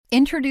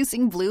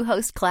Introducing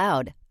Bluehost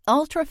Cloud,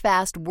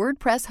 ultra-fast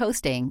WordPress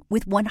hosting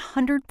with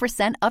 100%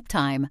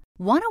 uptime.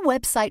 Want a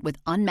website with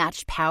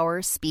unmatched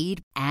power,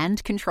 speed,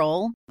 and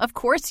control? Of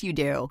course you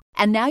do.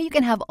 And now you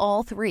can have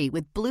all three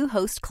with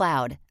Bluehost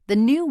Cloud, the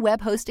new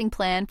web hosting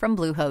plan from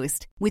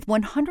Bluehost. With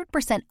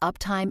 100%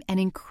 uptime and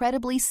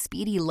incredibly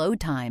speedy load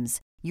times,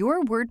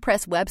 your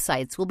WordPress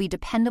websites will be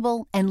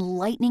dependable and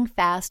lightning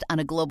fast on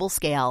a global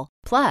scale.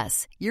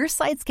 Plus, your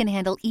sites can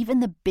handle even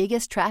the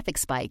biggest traffic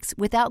spikes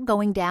without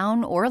going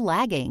down or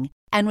lagging.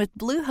 And with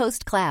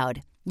Bluehost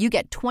Cloud, you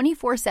get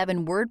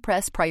 24/7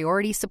 WordPress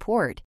priority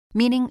support,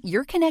 meaning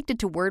you're connected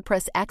to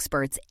WordPress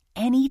experts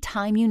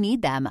anytime you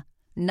need them.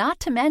 Not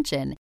to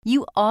mention,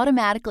 you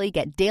automatically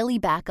get daily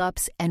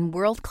backups and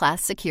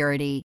world-class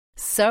security.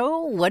 So,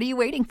 what are you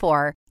waiting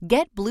for?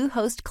 Get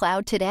Bluehost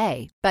Cloud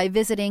today by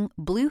visiting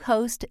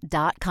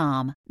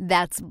Bluehost.com.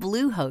 That's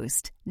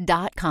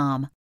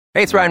Bluehost.com.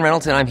 Hey, it's Ryan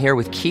Reynolds, and I'm here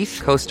with Keith,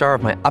 co-star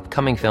of my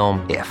upcoming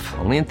film, If,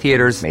 only in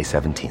theaters May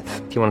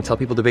 17th. Do you want to tell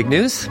people the big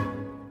news?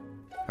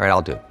 All right,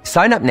 I'll do it.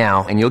 Sign up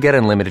now and you'll get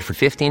unlimited for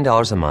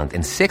 $15 a month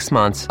and 6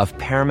 months of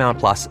Paramount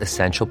Plus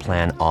Essential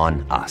Plan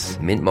on us.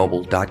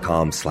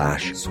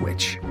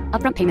 MintMobile.com/switch.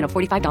 Upfront payment of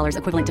 $45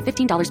 equivalent to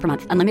 $15 per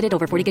month. Unlimited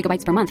over 40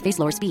 gigabytes per month. Face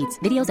lower speeds.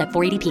 Videos at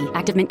 480p.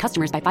 Active Mint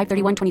customers by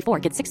 531.24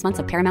 get 6 months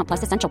of Paramount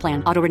Plus Essential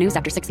Plan. Auto renews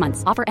after 6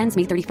 months. Offer ends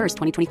May 31st,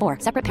 2024.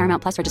 Separate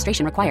Paramount Plus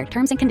registration required.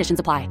 Terms and conditions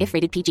apply if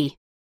rated PG.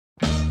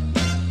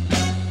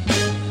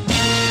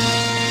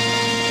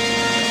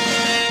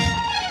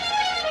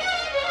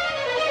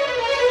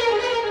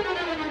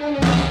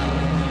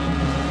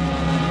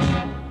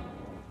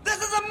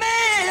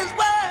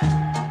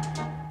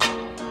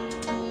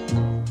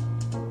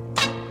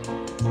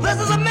 This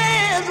is a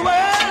man's world.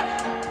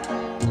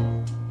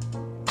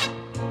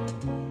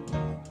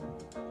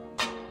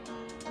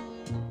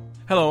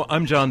 Hello,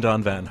 I'm John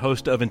Donvan,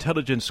 host of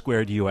Intelligence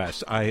Squared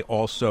US. I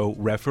also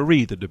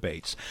referee the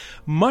debates.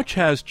 Much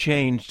has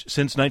changed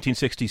since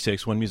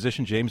 1966 when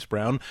musician James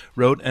Brown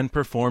wrote and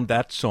performed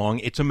that song,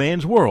 It's a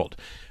Man's World.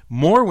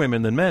 More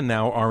women than men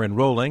now are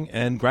enrolling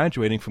and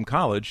graduating from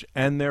college,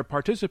 and their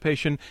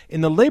participation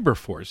in the labor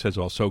force has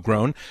also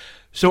grown.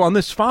 So on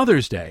this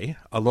Father's Day,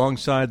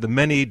 alongside the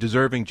many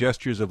deserving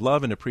gestures of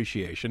love and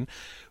appreciation,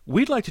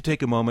 we'd like to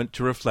take a moment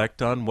to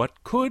reflect on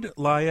what could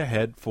lie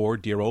ahead for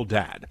dear old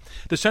Dad.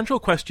 The central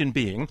question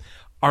being,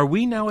 are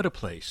we now at a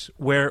place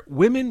where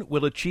women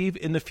will achieve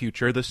in the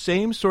future the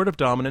same sort of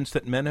dominance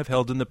that men have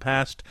held in the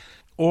past,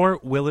 or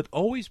will it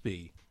always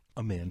be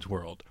a man's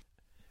world?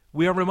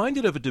 We are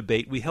reminded of a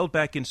debate we held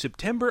back in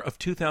September of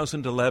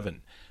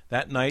 2011.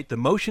 That night, the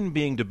motion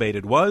being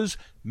debated was,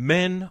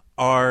 men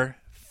are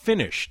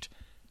finished.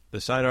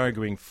 The side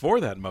arguing for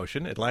that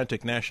motion,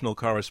 Atlantic national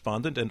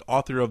correspondent and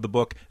author of the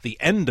book The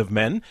End of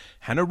Men,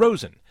 Hannah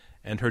Rosen,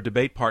 and her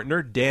debate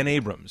partner, Dan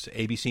Abrams,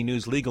 ABC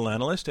News legal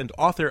analyst and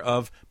author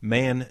of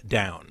Man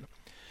Down.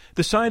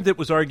 The side that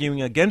was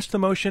arguing against the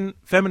motion,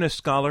 feminist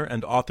scholar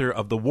and author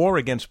of The War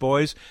Against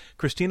Boys,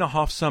 Christina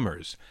Hoff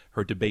Sommers.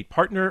 Her debate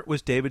partner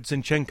was David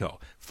Zinchenko,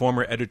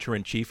 former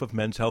editor-in-chief of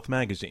Men's Health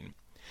magazine.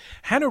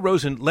 Hannah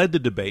Rosen led the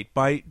debate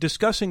by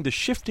discussing the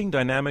shifting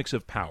dynamics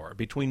of power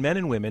between men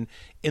and women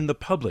in the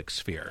public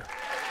sphere.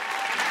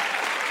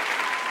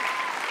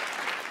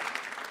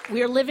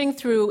 We are living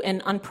through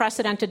an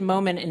unprecedented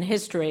moment in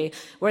history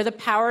where the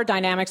power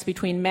dynamics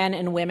between men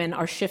and women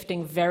are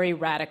shifting very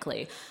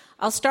radically.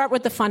 I'll start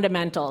with the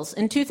fundamentals.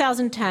 In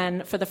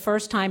 2010, for the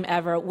first time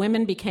ever,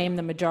 women became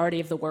the majority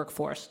of the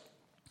workforce.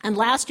 And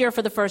last year,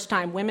 for the first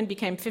time, women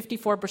became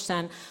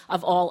 54%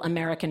 of all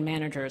American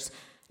managers.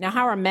 Now,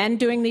 how are men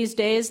doing these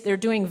days? They're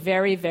doing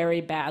very,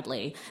 very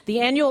badly.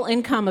 The annual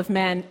income of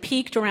men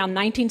peaked around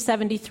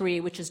 1973,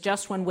 which is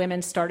just when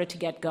women started to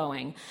get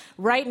going.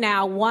 Right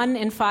now, 1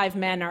 in 5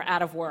 men are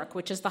out of work,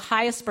 which is the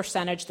highest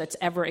percentage that's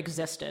ever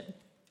existed.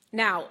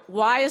 Now,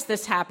 why is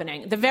this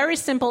happening? The very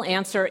simple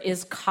answer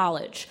is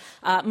college.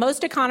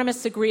 Most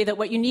economists agree that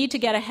what you need to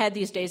get ahead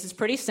these days is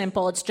pretty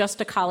simple. It's just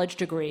a college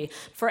degree.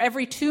 For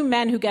every 2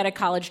 men who get a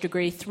college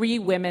degree, 3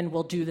 women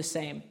will do the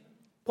same.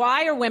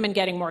 Why are women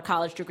getting more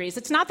college degrees?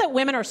 It's not that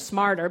women are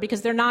smarter,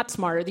 because they're not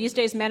smarter. These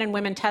days, men and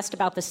women test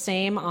about the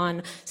same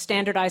on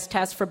standardized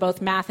tests for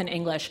both math and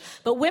English.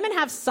 But women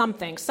have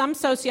something. Some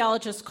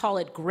sociologists call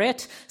it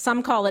grit.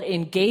 Some call it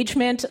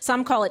engagement.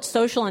 Some call it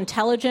social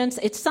intelligence.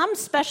 It's some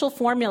special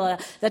formula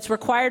that's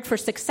required for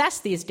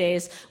success these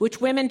days, which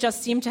women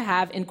just seem to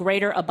have in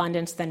greater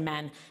abundance than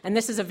men. And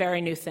this is a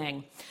very new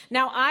thing.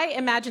 Now, I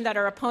imagine that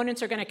our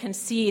opponents are going to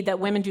concede that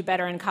women do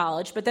better in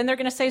college, but then they're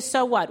going to say,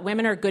 so what?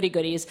 Women are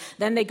goody-goodies.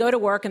 Then they go to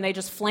work and they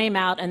just flame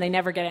out and they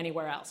never get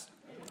anywhere else.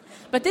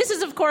 But this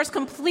is, of course,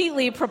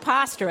 completely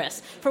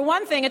preposterous. For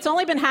one thing, it's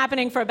only been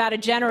happening for about a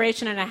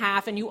generation and a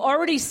half, and you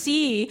already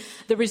see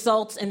the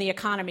results in the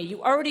economy.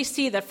 You already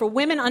see that for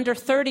women under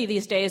 30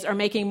 these days are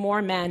making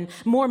more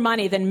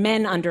money than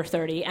men under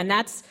 30, and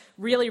that's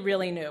really,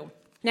 really new.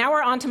 Now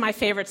we're on to my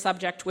favorite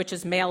subject, which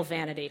is male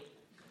vanity.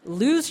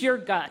 Lose your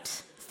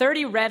gut.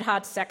 30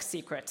 red-hot sex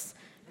secrets.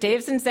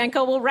 Dave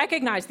Zinchenko will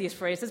recognize these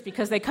phrases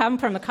because they come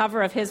from the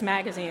cover of his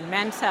magazine,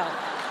 Men's Health.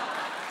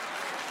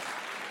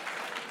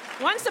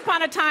 Once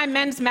upon a time,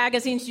 men's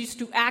magazines used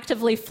to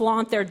actively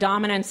flaunt their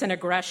dominance and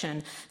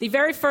aggression. The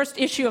very first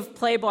issue of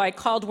Playboy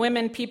called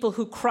women people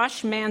who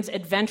crush man's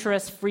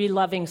adventurous,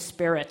 free-loving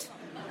spirit.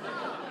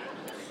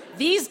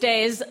 These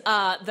days,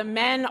 the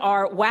men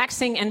are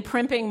waxing and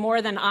primping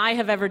more than I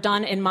have ever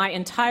done in my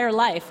entire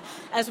life,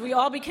 as we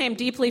all became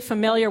deeply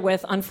familiar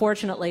with,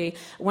 unfortunately,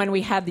 when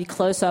we had the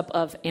close-up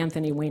of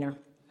Anthony Weiner.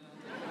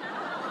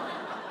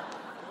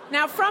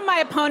 Now, from my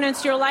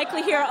opponents, you'll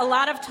likely hear a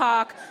lot of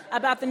talk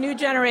about the new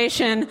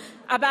generation,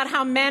 about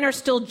how men are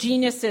still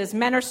geniuses,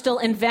 men are still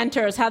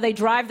inventors, how they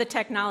drive the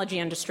technology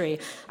industry.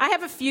 I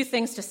have a few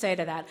things to say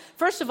to that.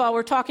 First of all,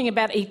 we're talking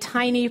about a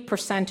tiny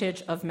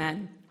percentage of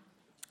men.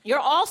 You're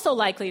also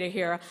likely to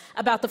hear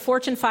about the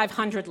Fortune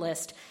 500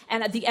 list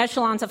and the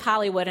echelons of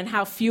Hollywood and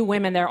how few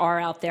women there are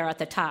out there at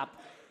the top.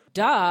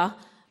 Duh.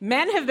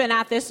 Men have been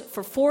at this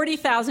for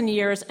 40,000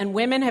 years, and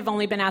women have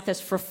only been at this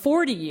for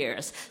 40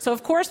 years. So,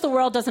 of course, the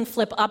world doesn't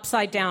flip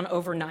upside down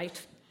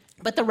overnight.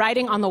 But the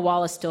writing on the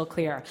wall is still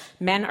clear.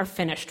 Men are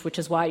finished, which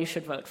is why you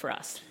should vote for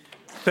us.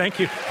 Thank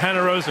you.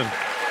 Hannah Rosen.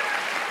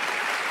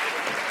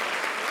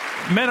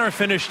 Men are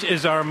finished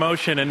is our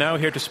motion, and now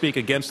here to speak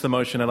against the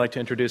motion, I'd like to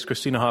introduce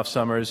Christina Hoff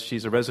Sommers.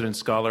 She's a resident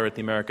scholar at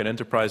the American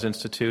Enterprise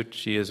Institute.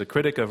 She is a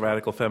critic of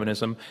radical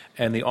feminism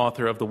and the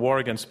author of The War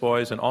Against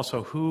Boys and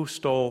also Who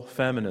Stole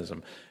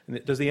Feminism?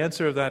 Does the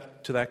answer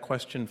to that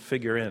question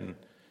figure in?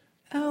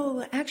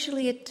 Oh,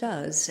 actually it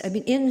does. I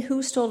mean, in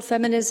Who Stole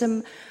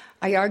Feminism,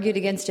 I argued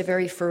against a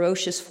very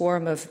ferocious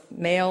form of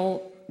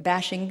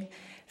male-bashing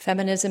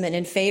feminism and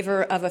in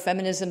favor of a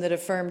feminism that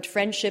affirmed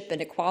friendship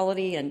and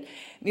equality and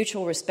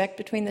mutual respect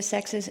between the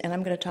sexes, and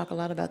I'm going to talk a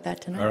lot about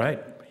that tonight. All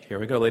right. Here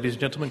we go. Ladies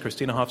and gentlemen,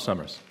 Christina Hoff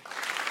Sommers.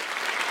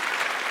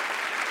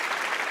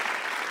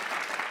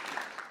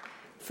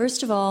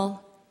 First of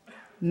all,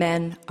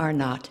 men are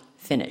not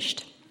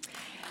finished.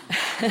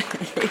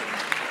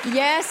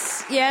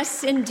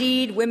 Yes,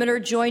 indeed, women are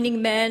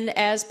joining men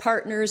as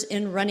partners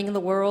in running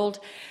the world,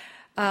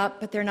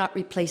 but they're not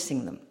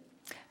replacing them.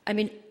 I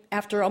mean,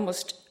 after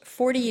almost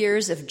 40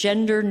 years of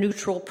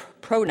gender-neutral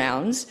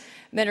pronouns,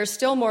 men are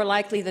still more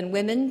likely than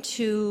women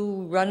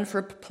to run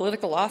for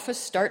political office,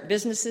 start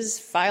businesses,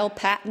 file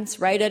patents,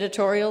 write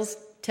editorials,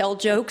 tell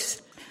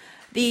jokes.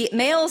 The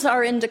males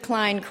are in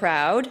decline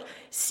crowd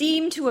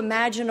seem to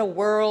imagine a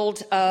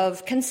world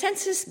of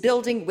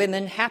consensus-building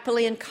women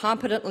happily and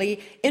competently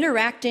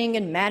interacting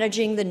and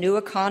managing the new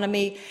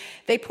economy.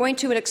 They point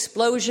to an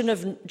explosion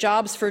of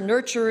jobs for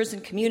nurturers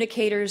and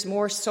communicators,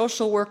 more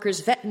social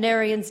workers,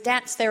 veterinarians,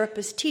 dance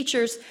therapists,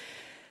 teachers.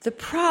 The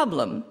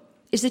problem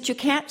is that you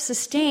can't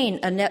sustain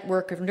a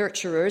network of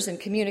nurturers and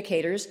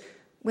communicators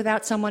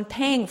without someone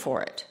paying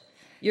for it.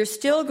 You're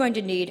still going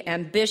to need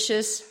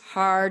ambitious,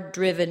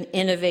 hard-driven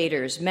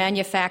innovators,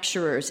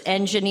 manufacturers,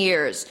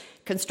 engineers,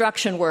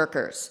 construction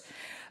workers,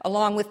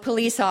 along with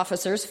police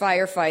officers,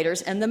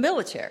 firefighters, and the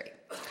military.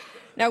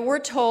 Now, we're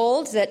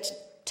told that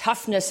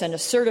toughness and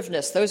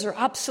assertiveness, those are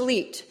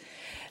obsolete.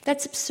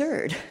 That's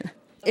absurd.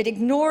 It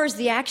ignores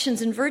the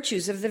actions and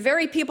virtues of the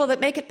very people that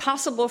make it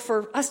possible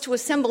for us to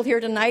assemble here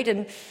tonight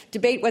and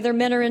debate whether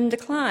men are in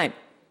decline.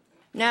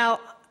 Now,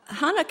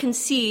 Hannah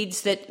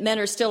concedes that men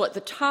are still at the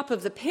top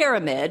of the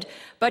pyramid,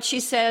 but she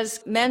says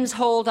men's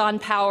hold on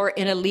power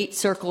in elite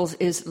circles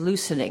is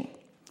loosening.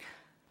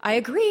 I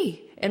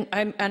agree, and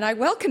I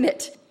welcome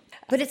it.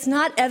 But it's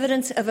not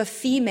evidence of a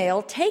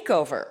female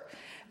takeover.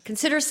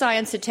 Consider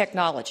science and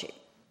technology.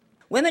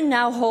 Women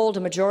now hold a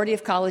majority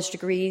of college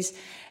degrees,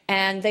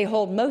 and they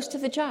hold most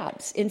of the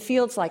jobs in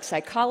fields like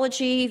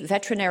psychology,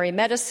 veterinary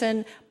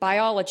medicine,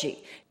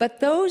 biology. But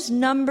those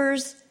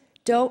numbers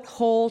don't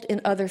hold in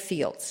other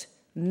fields.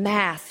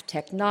 Math,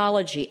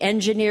 technology,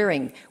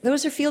 engineering,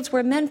 those are fields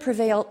where men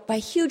prevail by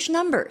huge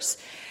numbers.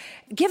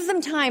 Give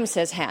them time,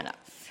 says Hannah.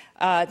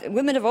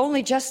 Women have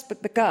only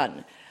just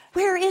begun.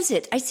 Where is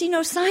it? I see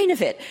no sign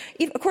of it.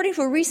 According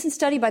to a recent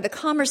study by the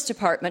Commerce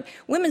Department,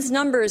 women's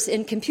numbers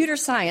in computer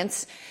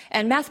science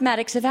and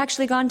mathematics have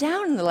actually gone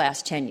down in the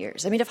last 10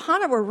 years. I mean, if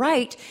Hannah were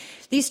right,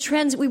 these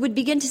trends, we would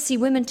begin to see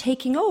women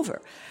taking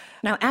over.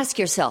 Now, ask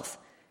yourself,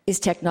 is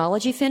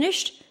technology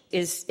finished?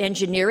 Is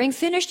engineering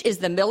finished? Is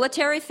the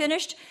military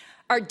finished?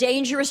 Are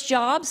dangerous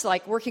jobs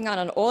like working on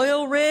an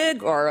oil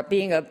rig or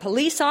being a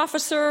police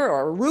officer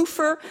or a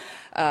roofer,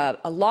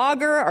 a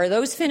logger, are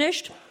those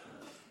finished?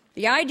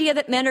 The idea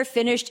that men are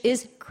finished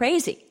is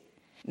crazy.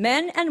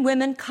 Men and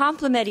women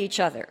complement each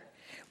other.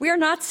 We are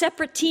not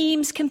separate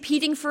teams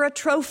competing for a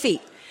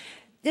trophy.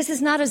 This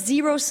is not a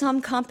zero-sum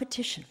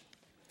competition.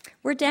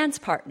 We're dance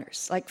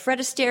partners, like Fred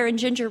Astaire and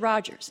Ginger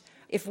Rogers.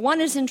 If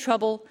one is in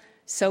trouble,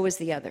 so is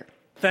the other.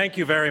 Thank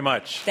you very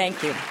much.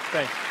 Thank you.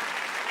 Thank you.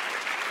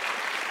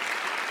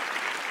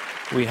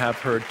 We have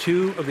heard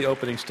two of the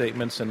opening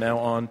statements, and now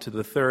on to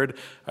the third.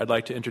 I'd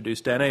like to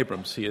introduce Dan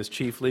Abrams. He is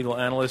Chief Legal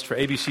Analyst for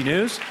ABC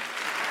News.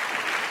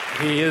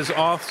 He is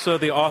also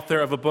the author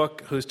of a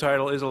book whose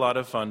title is a lot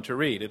of fun to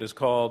read. It is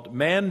called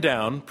Man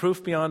Down,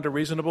 Proof Beyond a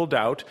Reasonable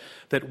Doubt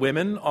That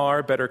Women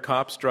Are Better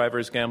Cops,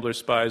 Drivers, Gamblers,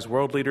 Spies,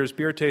 World Leaders,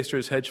 Beer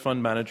Tasters, Hedge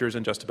Fund Managers,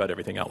 and just about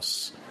everything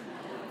else.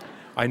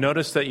 I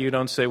noticed that you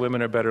don't say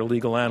women are better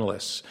legal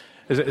analysts.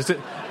 Is it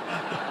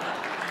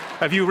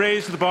have you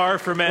raised the bar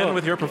for men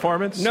with your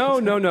performance?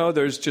 No.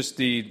 There's just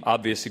the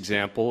obvious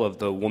example of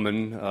the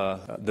woman,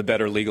 the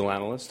better legal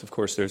analyst. Of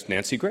course, there's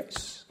Nancy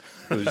Grace,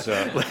 who's,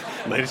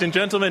 ladies and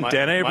gentlemen,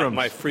 Dan Abrams.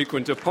 My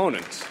frequent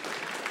opponent.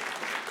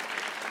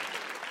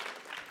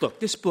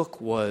 Look, this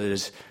book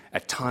was,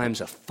 at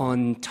times, a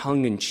fun,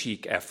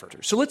 tongue-in-cheek effort.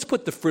 So let's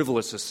put the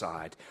frivolous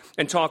aside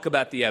and talk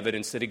about the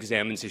evidence that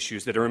examines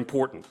issues that are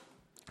important.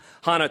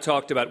 Hannah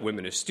talked about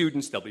women as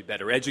students. They'll be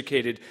better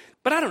educated.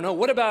 But I don't know,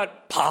 what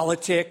about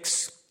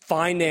politics,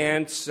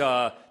 finance,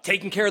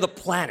 taking care of the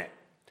planet?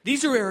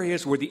 These are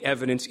areas where the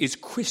evidence is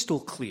crystal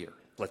clear.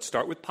 Let's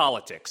start with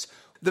politics.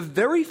 The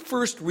very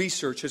first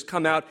research has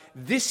come out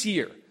this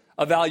year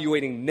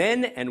evaluating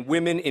men and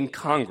women in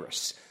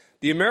Congress.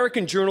 The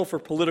American Journal for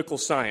Political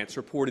Science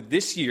reported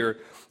this year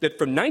that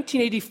from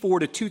 1984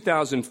 to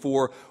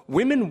 2004,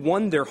 women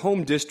won their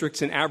home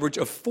districts an average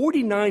of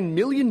 $49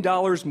 million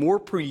more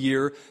per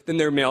year than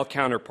their male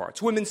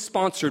counterparts. Women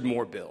sponsored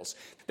more bills.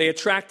 They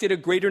attracted a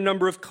greater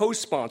number of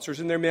co-sponsors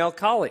than their male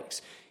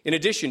colleagues. In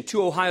addition,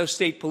 2 Ohio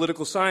State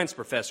political science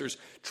professors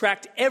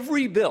tracked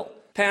every bill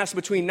passed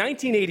between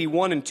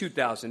 1981 and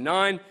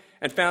 2009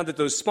 and found that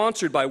those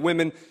sponsored by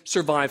women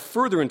survived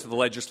further into the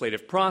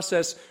legislative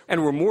process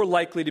and were more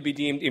likely to be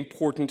deemed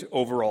important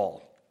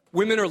overall.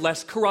 Women are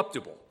less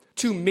corruptible.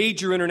 2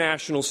 major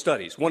international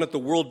studies, one at the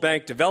World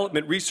Bank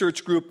Development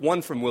Research Group,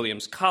 one from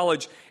Williams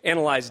College,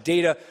 analyzed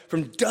data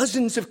from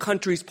dozens of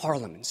countries'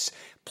 parliaments,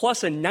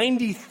 plus a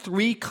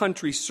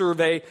 93-country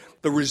survey.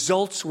 The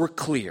results were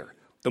clear.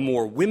 The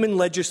more women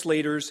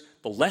legislators,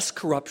 the less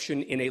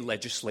corruption in a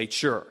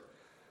legislature.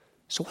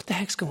 So what the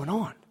heck's going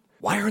on?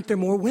 Why aren't there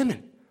more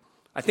women?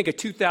 I think a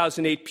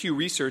 2008 Pew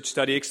Research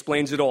study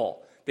explains it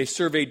all. They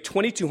surveyed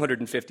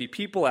 2,250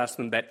 people, asked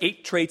them about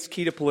 8 traits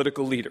key to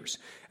political leaders,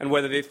 and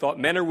whether they thought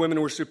men or women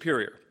were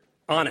superior.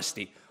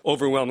 Honesty,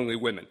 overwhelmingly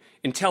women.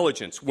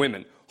 Intelligence,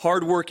 women.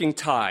 Hardworking,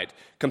 tied.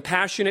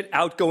 Compassionate,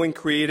 outgoing,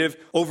 creative,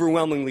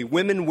 overwhelmingly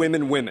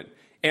women.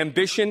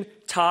 Ambition,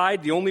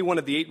 tied. The only one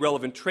of the 8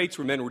 relevant traits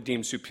where men were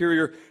deemed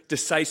superior.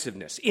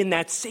 Decisiveness. In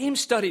that same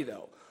study,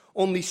 though,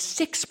 only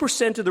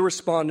 6% of the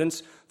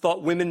respondents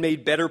thought women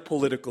made better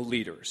political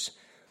leaders.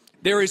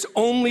 There is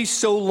only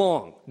so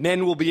long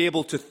men will be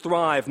able to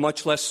thrive,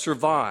 much less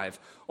survive,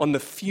 on the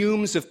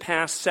fumes of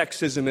past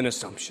sexism and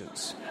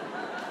assumptions.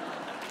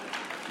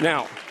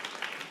 Now,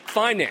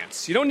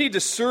 finance. You don't need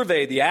to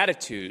survey the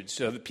attitudes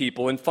of the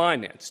people in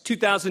finance.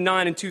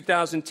 2009 and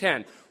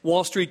 2010,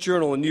 Wall Street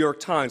Journal and New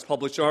York Times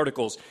published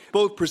articles.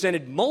 Both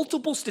presented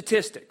multiple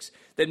statistics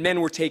that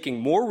men were taking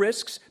more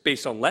risks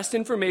based on less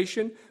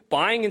information,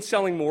 buying and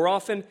selling more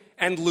often,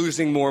 and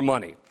losing more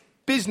money.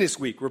 Business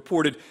Week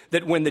reported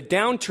that when the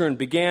downturn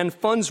began,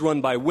 funds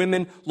run by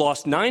women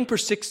lost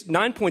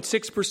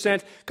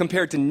 9.6%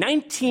 compared to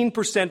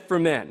 19% for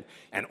men.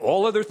 And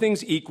all other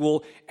things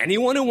equal,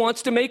 anyone who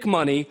wants to make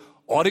money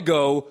ought to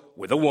go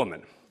with a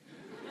woman.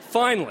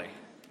 Finally,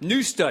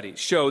 new studies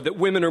show that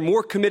women are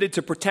more committed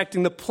to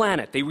protecting the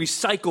planet. They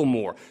recycle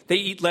more. They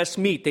eat less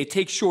meat. They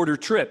take shorter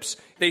trips.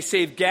 They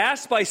save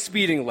gas by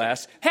speeding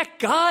less. Heck,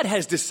 God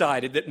has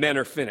decided that men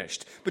are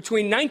finished.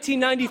 Between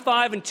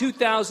 1995 and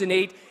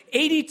 2008,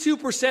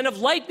 82% of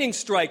lightning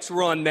strikes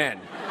were on men.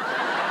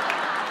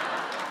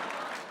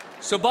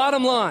 So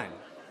bottom line,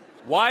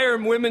 why are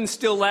women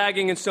still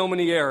lagging in so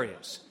many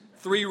areas?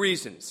 3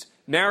 reasons.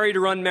 Married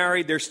or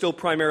unmarried, they're still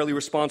primarily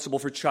responsible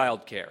for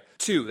childcare.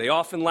 2, they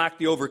often lack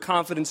the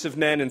overconfidence of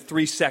men. And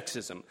 3,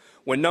 sexism.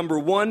 When number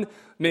 1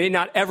 may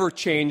not ever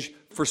change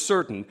for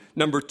certain,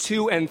 number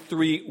 2 and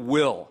 3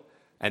 will.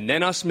 And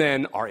then us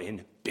men are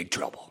in big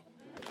trouble.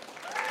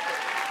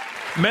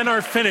 Men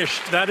are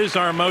finished. That is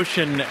our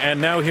motion.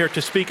 And now here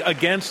to speak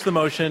against the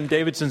motion,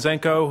 David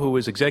Zinczenko, who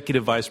is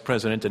Executive Vice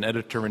President and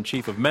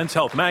Editor-in-Chief of Men's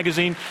Health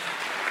magazine.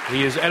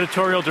 He is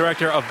editorial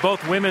director of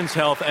both Women's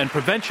Health and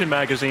Prevention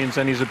magazines,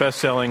 and he's a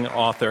best-selling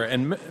author.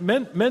 And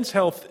Men's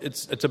Health,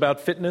 it's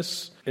about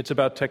fitness, it's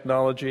about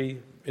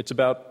technology, it's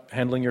about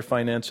handling your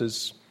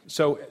finances.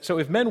 So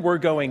if men were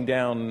going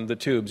down the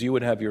tubes, you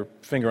would have your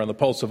finger on the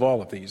pulse of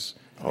all of these.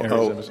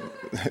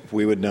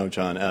 We would know,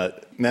 John.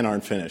 Men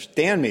aren't finished.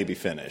 Dan may be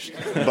finished,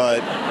 but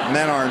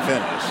men aren't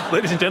finished.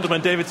 Ladies and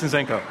gentlemen, David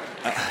Zinczenko.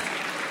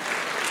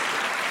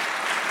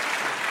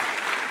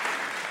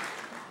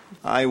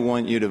 I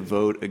want you to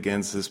vote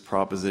against this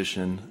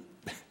proposition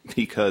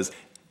because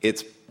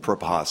it's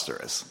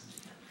preposterous.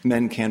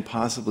 Men can't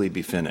possibly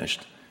be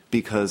finished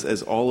because,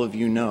 as all of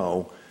you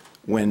know,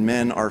 when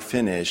men are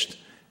finished,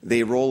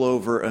 they roll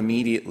over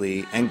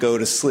immediately and go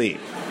to sleep.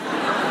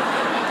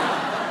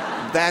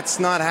 That's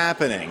not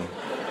happening.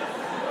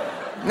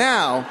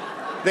 Now,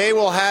 they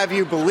will have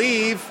you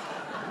believe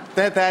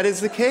that that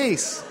is the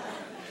case.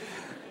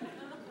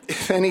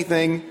 If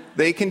anything,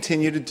 they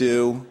continue to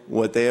do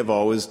what they have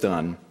always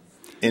done.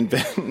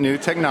 Invent new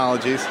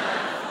technologies,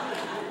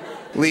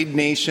 lead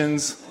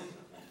nations,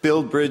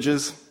 build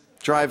bridges,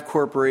 drive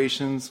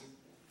corporations,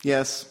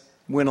 yes,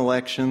 win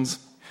elections.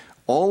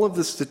 All of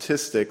the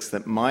statistics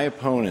that my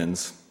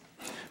opponents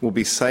we'll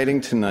be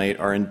citing tonight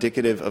are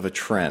indicative of a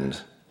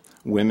trend.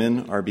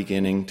 Women are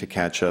beginning to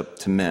catch up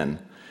to men.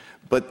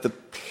 But the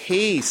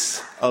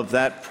pace of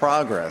that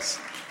progress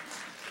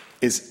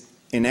is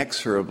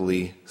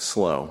inexorably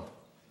slow.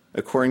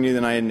 According to the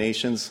United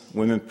Nations,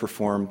 women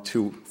perform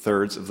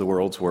 2/3 of the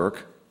world's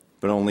work,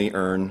 but only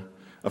earn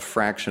a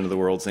fraction of the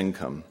world's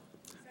income.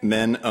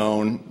 Men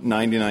own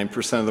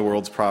 99% of the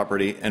world's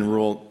property and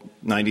rule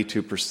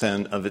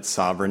 92% of its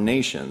sovereign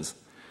nations.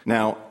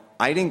 Now,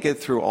 I didn't get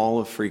through all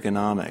of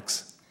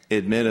Freakonomics,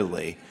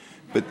 admittedly,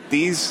 but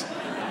these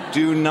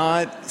do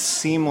not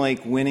seem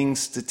like winning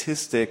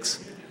statistics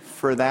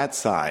for that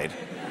side.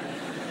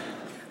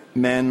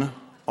 Men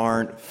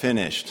aren't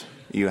finished.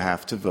 You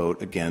have to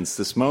vote against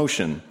this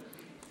motion.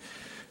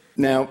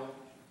 Now,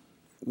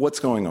 what's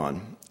going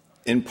on?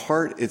 In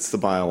part, it's the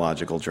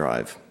biological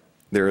drive.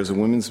 There is a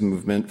women's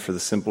movement for the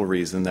simple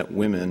reason that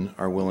women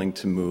are willing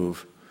to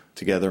move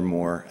together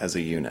more as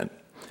a unit.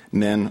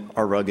 Men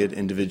are rugged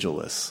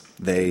individualists.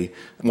 They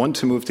want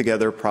to move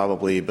together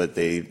probably, but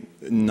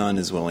none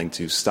is willing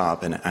to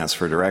stop and ask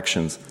for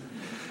directions.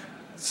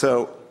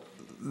 So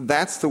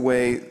that's the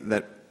way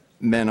that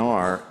men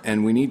are,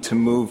 and we need to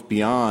move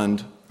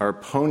beyond our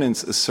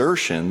opponent's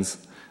assertions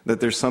that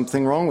there's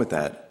something wrong with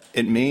that.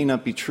 It may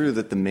not be true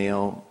that the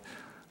male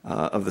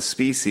of the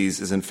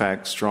species is in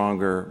fact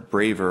stronger,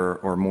 braver,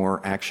 or more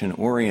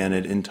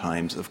action-oriented in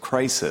times of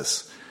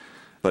crisis.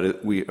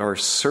 But we are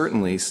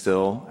certainly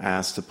still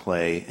asked to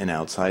play an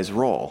outsized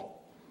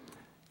role.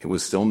 It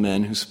was still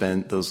men who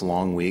spent those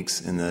long weeks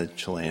in the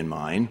Chilean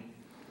mine.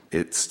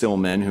 It's still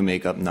men who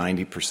make up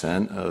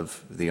 90%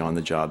 of the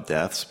on-the-job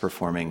deaths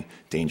performing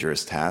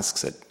dangerous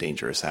tasks at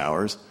dangerous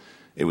hours.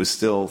 It was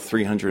still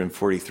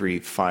 343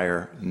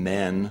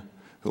 firemen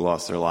who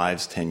lost their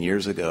lives 10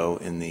 years ago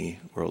in the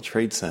World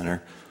Trade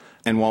Center.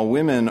 And while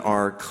women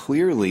are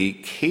clearly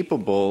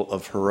capable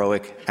of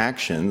heroic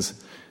actions,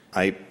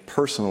 I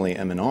personally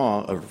am in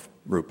awe of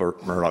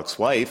Rupert Murdoch's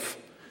wife.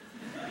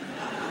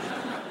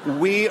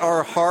 We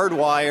are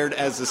hardwired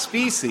as a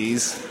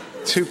species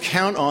to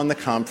count on the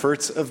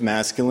comforts of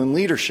masculine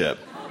leadership.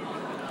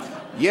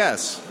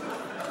 Yes,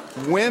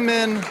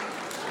 women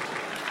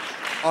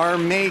are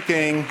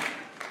making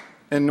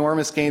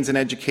enormous gains in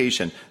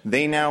education.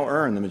 They now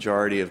earn the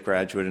majority of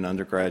graduate and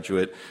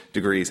undergraduate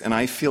degrees. And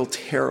I feel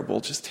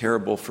terrible, just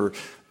terrible for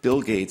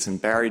Bill Gates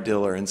and Barry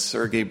Diller and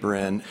Sergey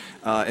Brin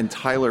and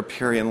Tyler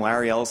Perry and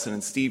Larry Ellison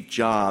and Steve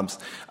Jobs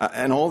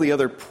and all the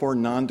other poor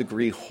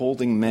non-degree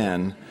holding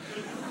men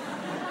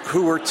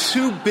who were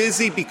too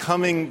busy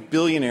becoming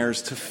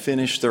billionaires to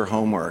finish their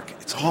homework.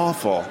 It's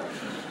awful.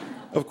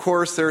 Of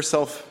course, there are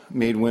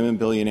self-made women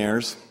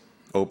billionaires.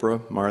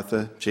 Oprah,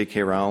 Martha,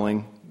 J.K.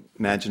 Rowling,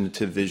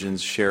 imaginative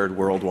visions shared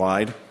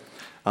worldwide.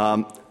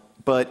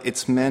 But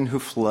it's men who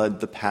flood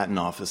the patent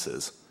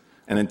offices.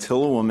 And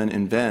until a woman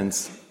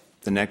invents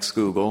the next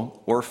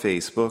Google or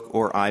Facebook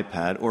or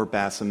iPad or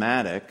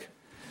Bassomatic,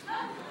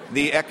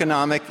 the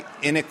economic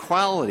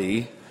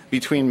inequality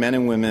between men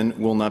and women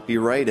will not be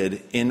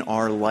righted in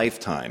our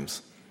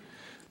lifetimes.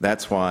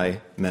 That's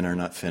why men are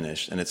not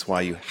finished, and it's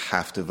why you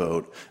have to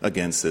vote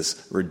against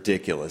this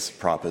ridiculous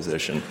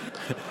proposition.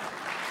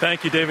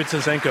 Thank you, David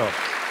Zinczenko.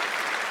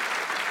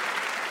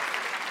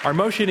 Our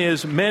motion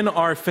is men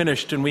are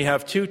finished, and we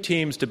have two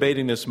teams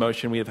debating this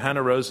motion. We have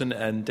Hannah Rosen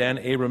and Dan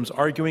Abrams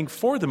arguing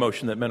for the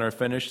motion that men are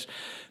finished.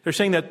 They're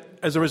saying that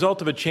as a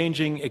result of a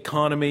changing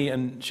economy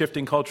and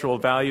shifting cultural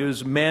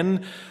values,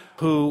 men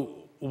who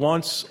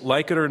once,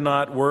 like it or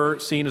not, were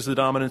seen as the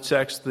dominant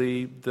sex,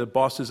 the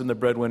bosses and the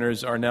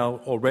breadwinners, are now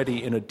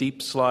already in a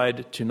deep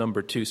slide to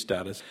number 2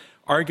 status.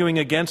 Arguing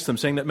against them,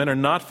 saying that men are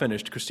not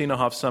finished, Christina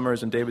Hoff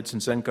Sommers and David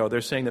Zinczenko,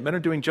 they're saying that men are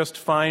doing just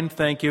fine,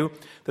 thank you,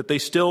 that they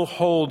still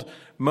hold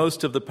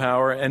most of the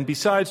power, and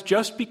besides,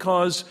 just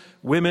because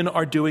women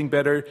are doing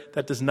better,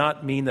 that does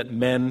not mean that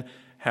men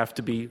have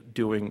to be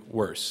doing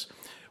worse.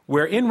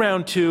 We're in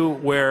round 2,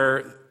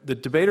 where the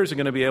debaters are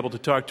going to be able to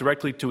talk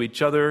directly to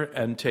each other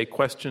and take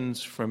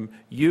questions from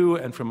you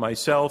and from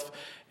myself.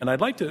 And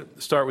I'd like to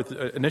start with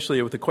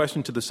initially with a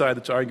question to the side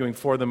that's arguing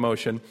for the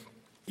motion.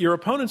 Your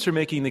opponents are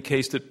making the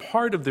case that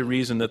part of the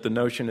reason that the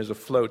notion is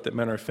afloat, that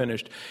men are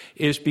finished,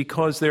 is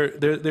because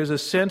there's a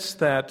sense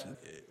that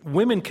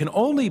women can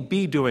only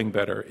be doing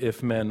better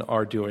if men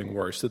are doing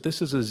worse, that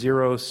this is a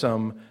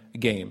zero-sum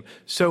game.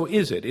 So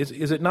is it?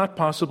 Is it not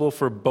possible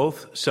for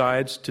both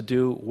sides to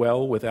do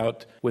well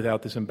without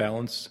this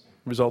imbalance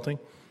resulting?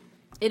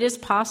 It is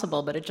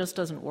possible, but it just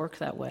doesn't work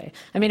that way.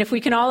 I mean, if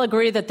we can all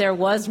agree that there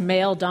was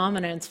male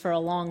dominance for a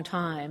long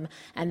time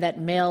and that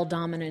male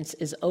dominance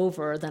is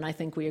over, then I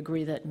think we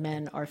agree that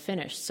men are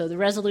finished. So the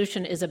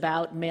resolution is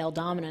about male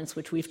dominance,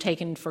 which we've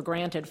taken for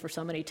granted for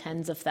so many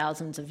tens of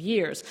thousands of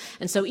years.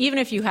 And so even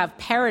if you have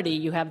parity,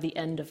 you have the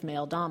end of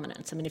male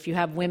dominance. I mean, if you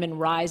have women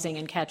rising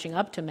and catching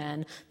up to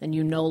men, then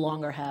you no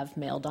longer have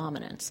male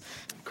dominance.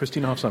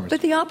 Christina Hoff Sommers. But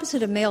the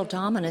opposite of male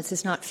dominance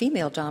is not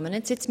female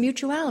dominance, it's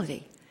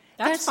mutuality.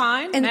 That's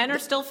fine. Men are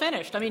still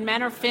finished. I mean,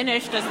 men are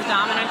finished as the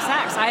dominant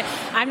sex.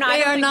 I'm not.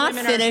 They are not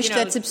finished.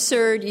 That's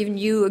absurd. Even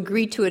you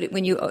agreed to it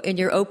when you, in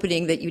your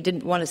opening, that you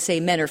didn't want to say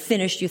men are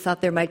finished. You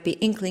thought there might be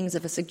inklings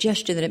of a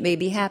suggestion that it may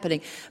be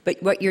happening.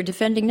 But what you're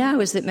defending now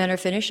is that men are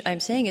finished. I'm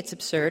saying it's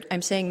absurd.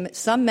 I'm saying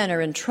some men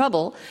are in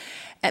trouble.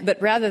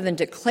 But rather than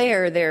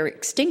declare their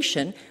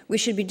extinction, we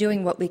should be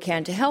doing what we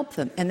can to help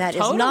them. And that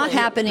is not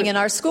happening in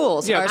our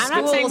schools. Yeah, our I'm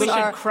schools not saying we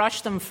should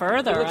crush them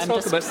further. Well, I'm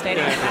just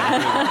stating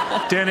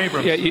that. Dan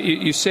Abrams. Yeah,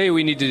 you say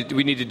we need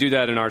to do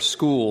that in our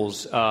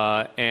schools,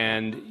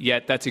 and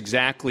yet that's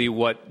exactly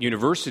what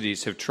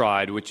universities have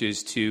tried, which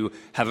is to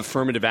have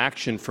affirmative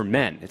action for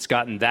men. It's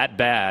gotten that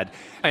bad.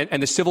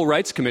 And the Civil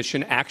Rights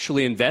Commission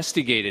actually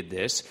investigated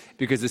this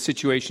because the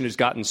situation has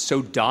gotten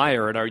so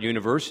dire at our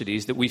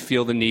universities that we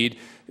feel the need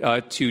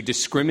to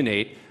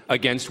discriminate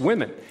against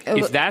women.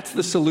 If that's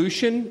the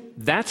solution,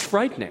 that's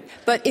frightening.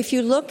 But if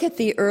you look at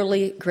the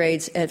early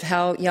grades of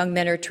how young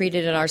men are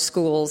treated in our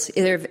schools,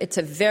 it's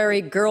a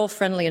very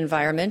girl-friendly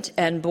environment,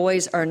 and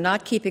boys are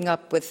not keeping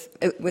up with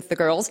the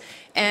girls.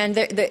 And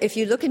if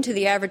you look into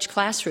the average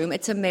classroom,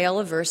 it's a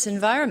male-averse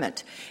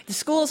environment. The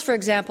schools, for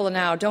example,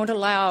 now don't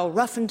allow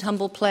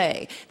rough-and-tumble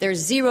play. There's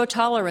zero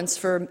tolerance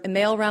for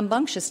male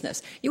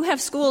rambunctiousness. You have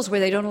schools where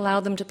they don't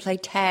allow them to play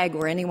tag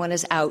where anyone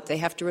is out. They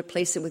have to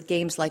replace it with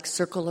games like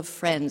Circle of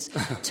Friends,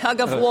 Tug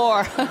of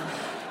War.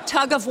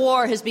 Tug of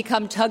war has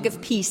become tug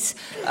of peace.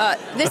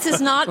 This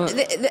is not.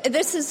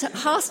 This is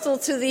hostile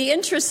to the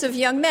interests of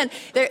young men.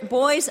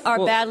 Boys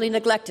are badly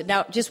neglected.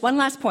 Now, just one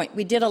last point.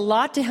 We did a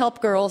lot to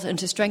help girls and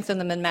to strengthen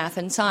them in math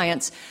and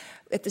science.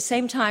 At the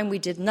same time, we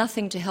did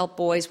nothing to help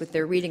boys with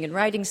their reading and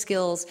writing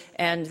skills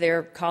and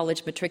their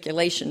college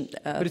matriculation.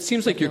 But it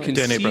seems like you're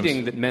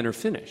conceding that men are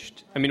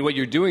finished. I mean, what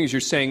you're doing is you're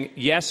saying,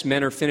 yes,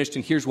 men are finished,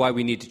 and here's why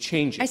we need to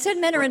change it. I said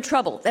men are in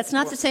trouble. That's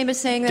not the same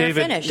as saying they're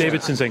finished. David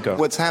Sinzenko.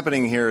 What's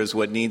happening here is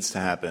what needs to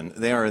happen.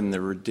 They are in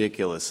the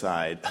ridiculous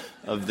side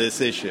of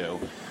this issue.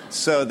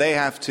 So they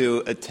have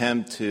to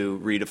attempt to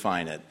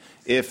redefine it.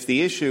 If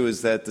the issue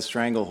is that the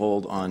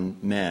stranglehold on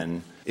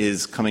men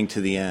is coming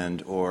to the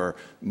end, or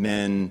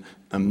men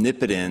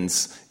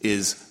omnipotence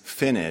is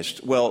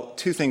finished, well,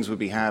 two things would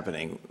be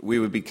happening. We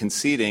would be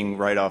conceding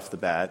right off the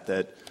bat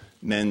that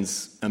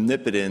men's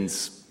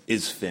omnipotence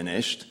is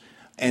finished,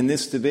 and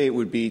this debate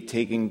would be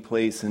taking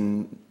place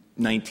in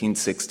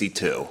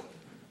 1962.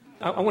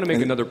 I want to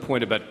make another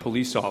point about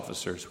police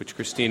officers, which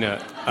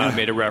Christina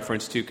made a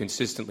reference to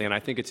consistently, and I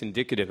think it's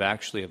indicative,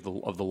 actually, of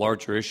the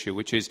larger issue,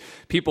 which is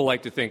people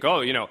like to think,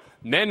 oh,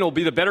 men will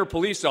be the better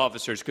police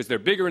officers because they're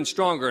bigger and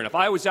stronger, and if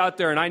I was out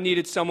there and I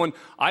needed someone,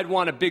 I'd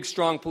want a big,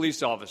 strong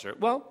police officer.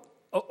 Well,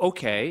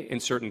 okay,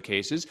 in certain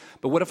cases,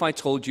 but what if I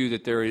told you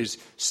that there is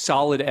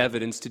solid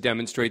evidence to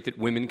demonstrate that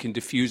women can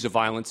diffuse a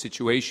violent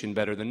situation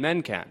better than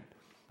men can?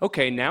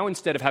 Okay, now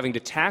instead of having to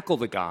tackle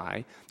the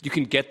guy, you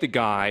can get the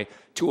guy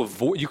to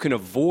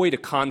avoid a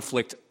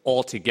conflict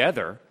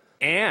altogether,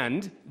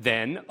 and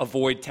then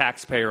avoid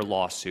taxpayer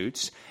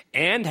lawsuits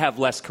and have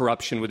less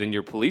corruption within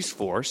your police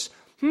force.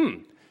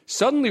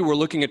 Suddenly we're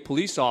looking at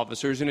police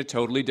officers in a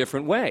totally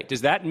different way.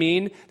 Does that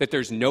mean that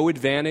there's no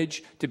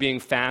advantage to being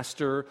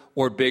faster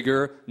or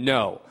bigger?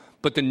 No.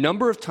 But the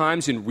number of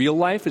times in real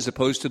life, as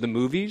opposed to the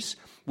movies,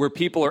 where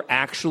people are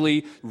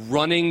actually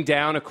running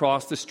down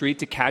across the street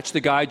to catch the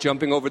guy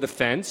jumping over the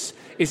fence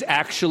is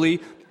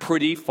actually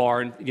pretty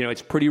far,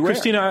 it's pretty rare.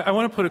 Christina, I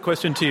want to put a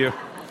question to you.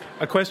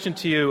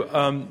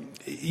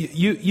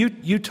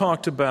 You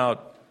talked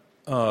about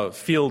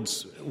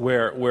fields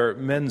where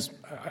men's,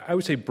 I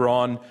would say,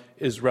 brawn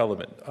is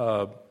relevant.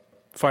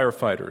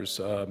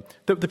 Firefighters,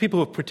 the people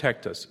who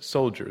protect us,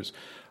 soldiers.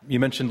 You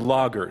mentioned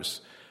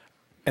loggers.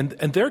 And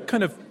they're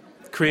kind of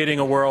creating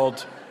a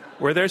world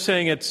where they're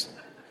saying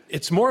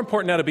it's more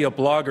important now to be a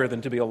blogger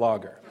than to be a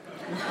logger.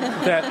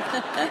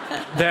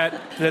 that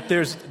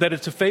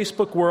it's a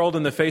Facebook world,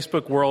 and the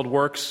Facebook world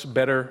works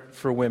better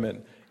for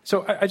women.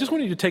 So I just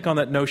want you to take on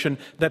that notion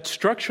that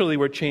structurally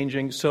we're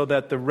changing so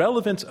that the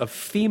relevance of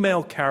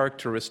female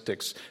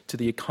characteristics to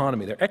the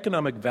economy, their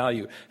economic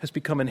value, has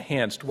become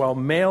enhanced, while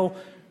male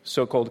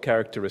so-called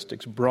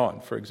characteristics, brawn,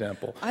 for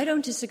example. I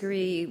don't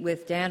disagree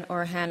with Dan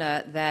or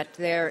Hannah that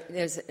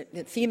there's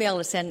a female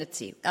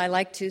ascendancy. I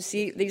like to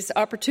see these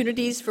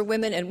opportunities for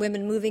women and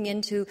women moving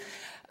into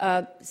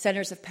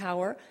centers of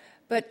power.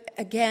 But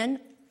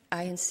again,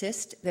 I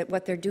insist that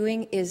what they're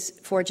doing is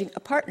forging a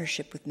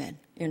partnership with men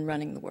in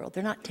running the world.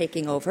 They're not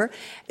taking over.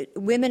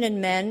 Women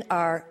and men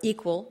are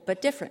equal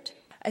but different.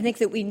 I think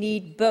that we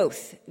need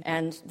both,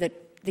 and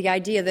that the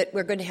idea that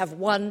we're going to have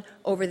one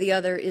over the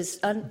other is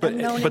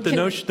unknown. But the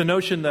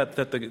notion that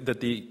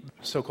the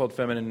so-called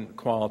feminine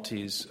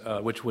qualities,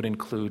 which would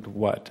include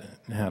what,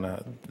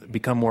 Hannah,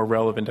 become more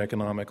relevant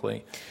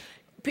economically?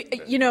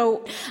 You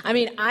know, I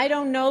mean, I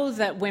don't know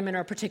that women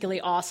are particularly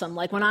awesome.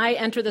 Like, when I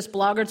enter this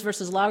bloggers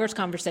versus loggers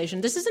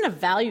conversation, this isn't a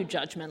value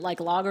judgment like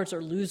loggers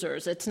are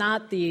losers. That's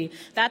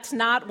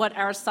not what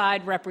our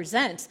side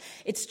represents.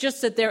 It's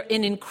just that they're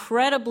an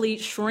incredibly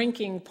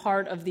shrinking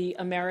part of the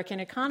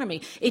American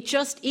economy. It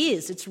just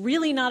is. It's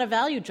really not a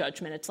value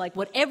judgment. It's like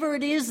whatever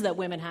it is that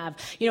women have.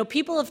 You know,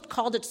 people have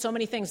called it so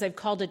many things. They've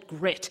called it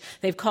grit.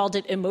 They've called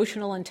it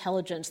emotional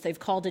intelligence. They've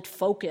called it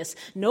focus.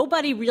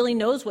 Nobody really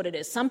knows what it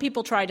is. Some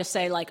people try to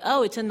say, like,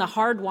 oh, it's in the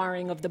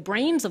hardwiring of the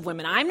brains of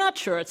women. I'm not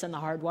sure it's in the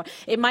hardwiring.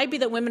 It might be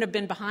that women have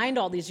been behind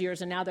all these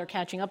years and now they're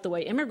catching up the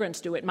way immigrants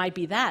do. It might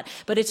be that.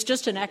 But it's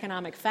just an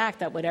economic fact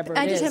that whatever it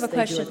is. I just have a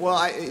question. Well,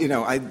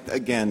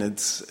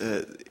 it's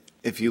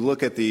if you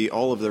look at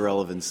all of the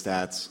relevant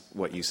stats,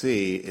 what you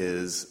see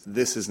is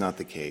this is not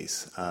the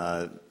case.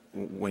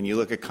 When you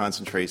look at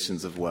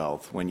concentrations of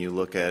wealth, when you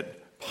look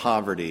at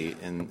poverty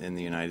in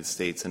the United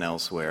States and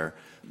elsewhere,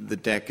 the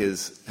deck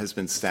has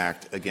been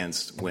stacked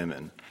against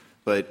women.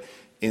 But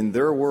in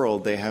their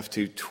world, they have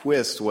to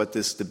twist what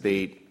this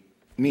debate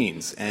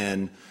means.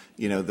 And,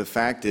 you know, the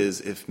fact is,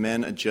 if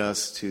men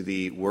adjust to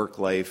the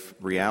work-life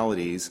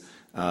realities,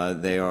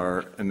 they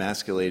are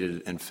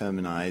emasculated and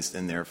feminized,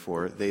 and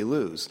therefore they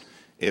lose.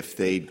 If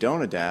they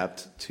don't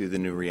adapt to the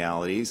new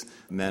realities,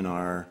 men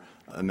are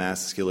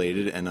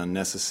emasculated and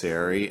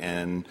unnecessary,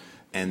 and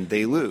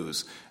they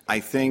lose.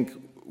 I think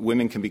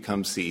women can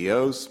become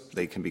CEOs,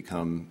 they can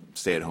become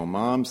stay-at-home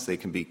moms, they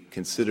can be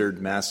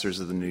considered masters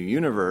of the new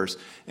universe,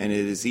 and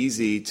it is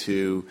easy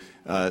to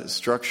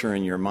structure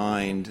in your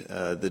mind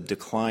the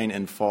decline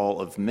and fall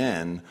of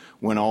men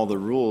when all the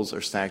rules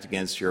are stacked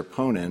against your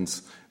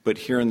opponents. But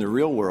here in the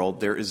real world,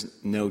 there is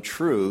no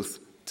truth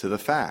to the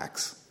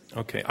facts.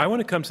 Okay. I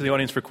want to come to the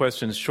audience for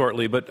questions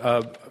shortly,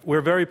 but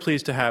we're very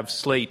pleased to have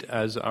Slate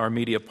as our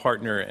media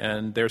partner,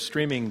 and they're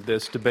streaming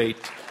this debate.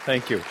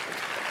 Thank you.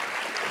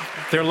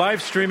 They're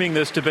live streaming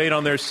this debate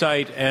on their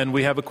site, and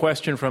we have a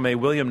question from a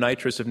William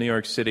Nitrous of New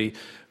York City.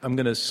 I'm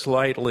going to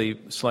slightly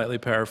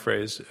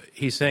paraphrase.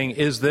 He's saying,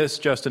 is this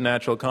just a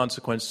natural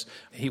consequence?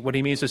 What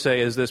he means to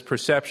say is this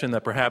perception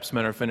that perhaps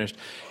men are finished.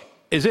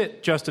 Is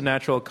it just a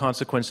natural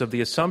consequence of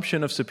the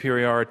assumption of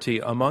superiority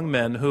among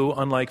men who,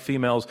 unlike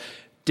females,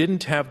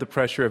 didn't have the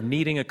pressure of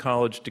needing a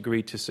college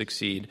degree to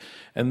succeed?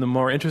 And the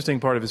more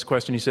interesting part of his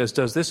question, he says,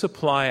 does this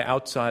apply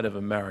outside of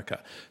America?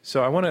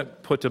 So I want to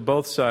put to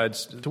both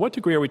sides, to what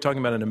degree are we talking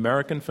about an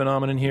American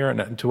phenomenon here,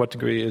 and to what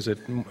degree is it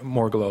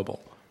more global?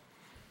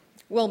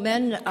 Well,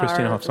 men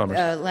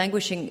are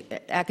languishing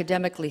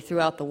academically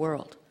throughout the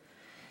world.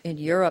 In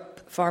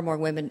Europe, far more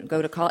women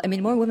go to college. I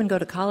mean, more women go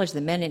to college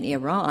than men in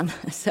Iran.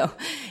 So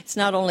it's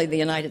not only the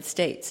United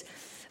States.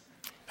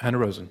 Hannah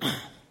Rosen.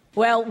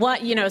 Well,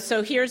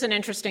 so here's an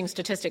interesting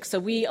statistic. So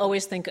we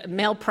always think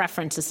male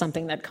preference is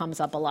something that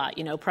comes up a lot,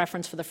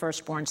 preference for the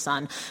firstborn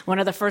son. One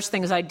of the first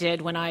things I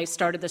did when I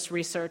started this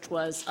research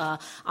was on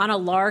a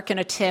lark and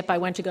a tip, I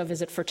went to go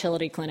visit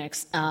fertility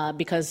clinics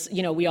because,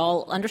 we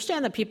all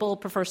understand that people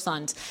prefer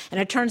sons. And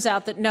it turns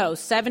out that no,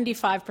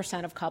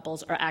 75% of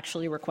couples are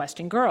actually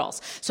requesting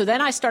girls. So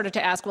then I started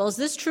to ask, well, is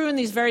this true in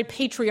these very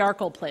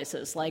patriarchal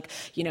places like,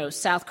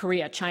 South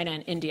Korea, China,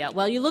 and India?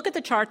 Well, you look at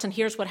the charts and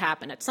here's what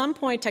happened. At some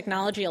point,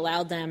 technology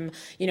allowed them,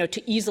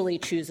 to easily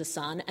choose a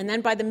son. And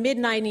then by the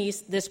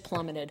mid-90s, this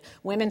plummeted.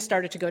 Women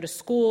started to go to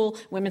school.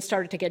 Women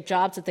started to get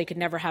jobs that they could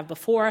never have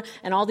before.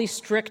 And all these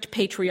strict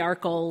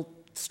patriarchal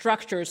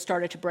structures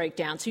started to break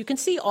down. So you can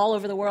see all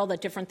over the world that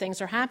different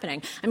things are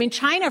happening. I mean,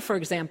 China, for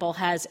example,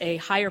 has a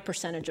higher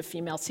percentage of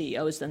female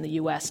CEOs than the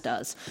U.S.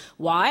 does.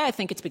 Why? I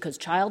think it's because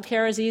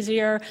childcare is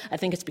easier. I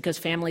think it's because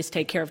families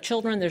take care of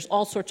children. There's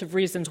all sorts of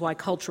reasons why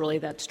culturally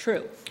that's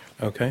true.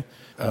 Okay.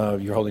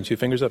 You're holding two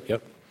fingers up.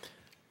 Yep.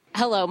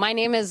 Hello, my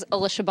name is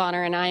Alicia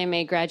Bonner, and I am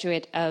a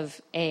graduate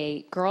of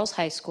a girls'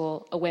 high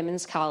school, a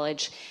women's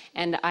college,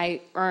 and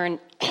I earn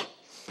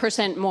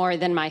 % more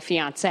than my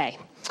fiancé.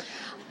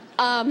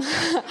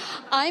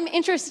 I'm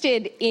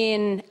interested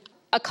in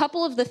a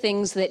couple of the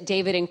things that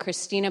David and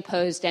Christina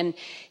posed. And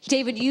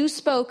David, you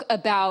spoke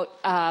about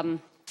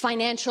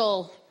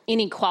financial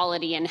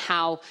inequality and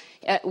how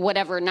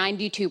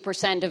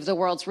 92% of the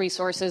world's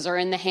resources are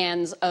in the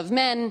hands of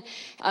men.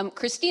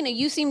 Christina,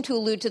 you seem to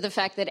allude to the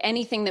fact that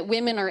anything that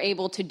women are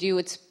able to do,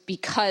 it's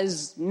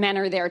because men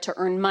are there to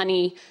earn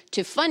money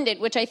to fund it,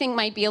 which I think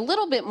might be a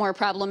little bit more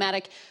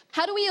problematic.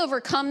 How do we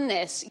overcome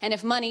this? And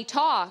if money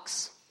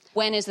talks,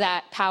 when is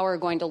that power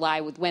going to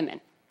lie with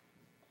women?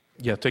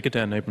 Yeah, take it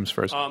Dan Abrams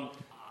first.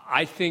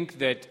 I think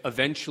that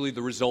eventually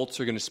the results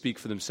are going to speak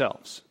for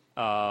themselves.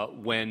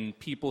 When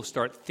people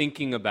start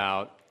thinking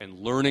about and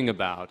learning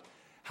about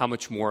how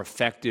much more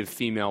effective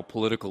female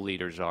political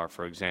leaders are,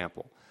 for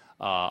example,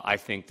 I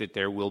think that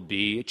there will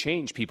be a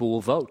change. People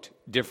will vote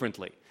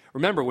differently.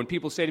 Remember, when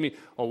people say to me,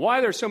 oh, why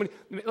are there so many?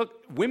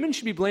 Look, women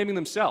should be blaming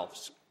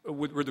themselves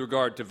with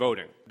regard to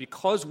voting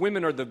because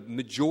women are the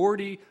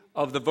majority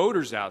of the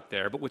voters out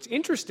there. But what's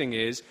interesting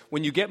is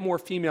when you get more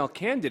female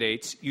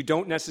candidates, you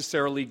don't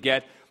necessarily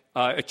get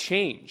a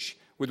change.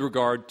 with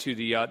regard to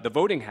the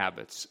voting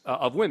habits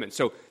of women.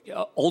 So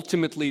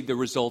ultimately, the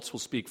results will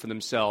speak for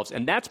themselves.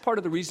 And that's part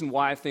of the reason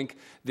why I think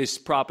this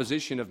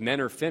proposition of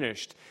men are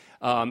finished,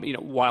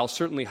 while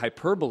certainly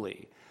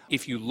hyperbole,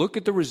 if you look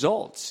at the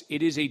results,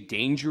 it is a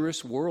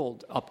dangerous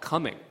world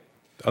upcoming.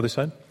 Other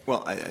side?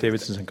 Well, David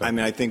Zinczenko.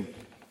 I think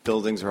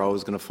buildings are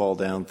always going to fall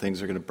down.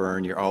 Things are going to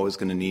burn. You're always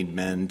going to need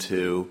men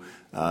to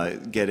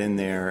get in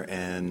there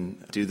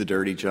and do the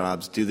dirty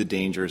jobs, do the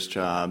dangerous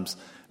jobs.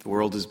 The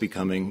world is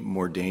becoming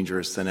more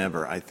dangerous than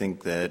ever. I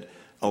think that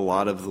a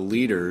lot of the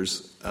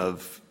leaders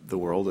of the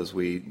world, as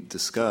we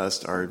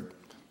discussed, are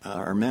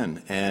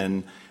men.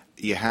 And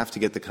you have to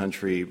get the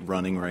country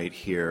running right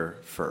here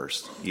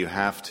first. You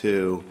have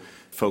to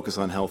focus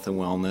on health and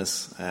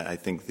wellness. I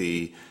think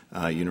the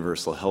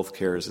universal health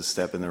care is a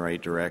step in the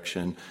right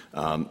direction.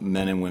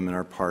 Men and women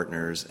are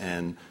partners.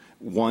 And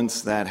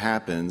once that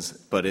happens,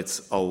 but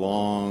it's a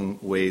long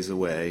ways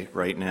away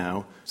right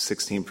now,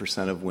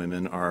 16% of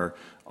women are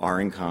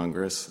in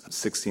Congress.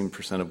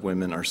 16% of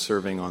women are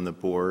serving on the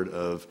board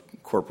of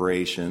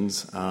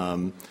corporations.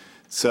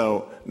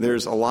 So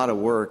there's a lot of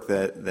work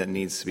that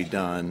needs to be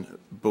done,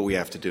 but we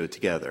have to do it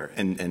together,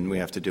 and we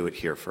have to do it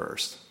here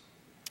first.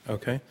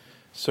 Okay.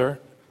 Sir?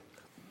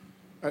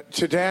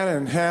 To Dan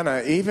and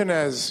Hannah, even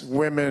as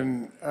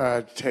women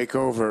take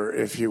over,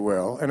 if you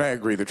will, and I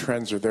agree the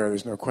trends are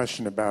there's no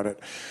question about it,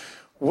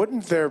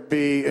 wouldn't there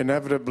be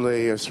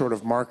inevitably a sort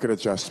of market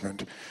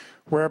adjustment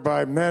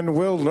whereby men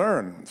will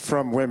learn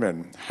from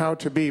women how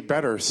to be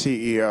better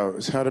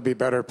CEOs, how to be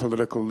better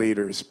political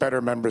leaders,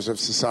 better members of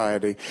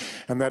society,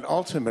 and that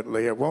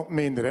ultimately it won't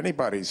mean that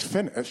anybody's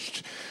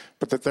finished,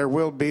 but that there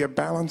will be a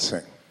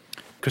balancing?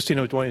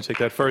 Christina, why don't you take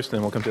that first, and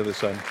then we'll come to the other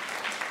side.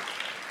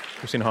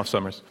 Christina Hoff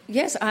Sommers.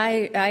 Yes,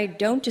 I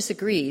don't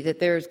disagree that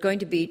there's going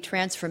to be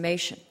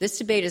transformation. This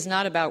debate is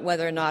not about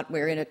whether or not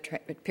we're in a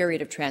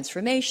period of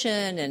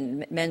transformation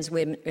and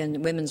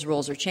women's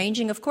roles are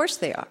changing. Of course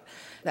they are.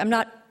 I'm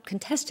not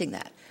contesting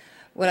that.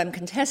 What I'm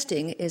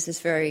contesting is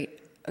this very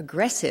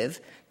aggressive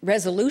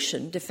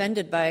resolution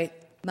defended by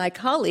my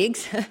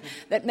colleagues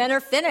that men are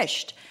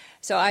finished.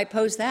 So I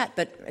oppose that.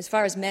 But as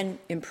far as men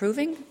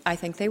improving, I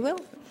think they will.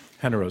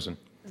 Hannah Rosen.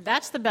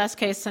 That's the best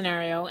case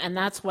scenario, and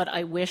that's what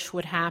I wish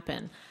would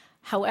happen.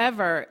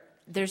 However,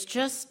 there's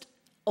just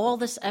all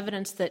this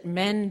evidence that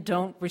men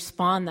don't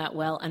respond that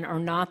well and are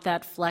not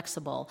that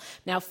flexible.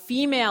 Now,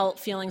 female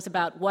feelings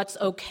about what's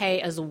okay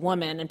as a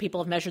woman, and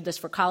people have measured this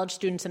for college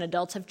students and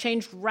adults, have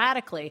changed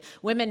radically.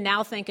 Women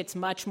now think it's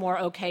much more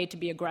okay to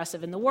be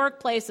aggressive in the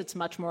workplace. It's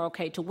much more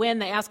okay to win.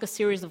 They ask a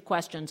series of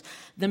questions.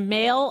 The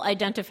male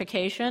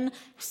identification,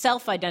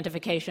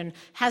 self-identification,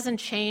 hasn't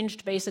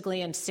changed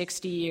basically in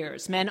 60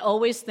 years. Men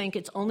always think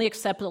it's only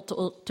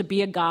acceptable to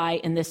be a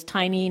guy in this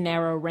tiny,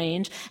 narrow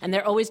range, and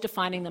they're always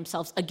defining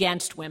themselves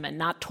against women,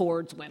 not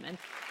towards women.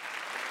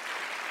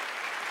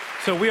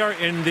 So we are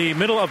in the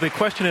middle of the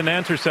question and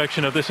answer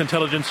section of this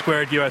Intelligence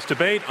Squared U.S.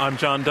 debate. I'm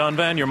John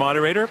Donvan, your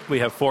moderator. We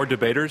have 4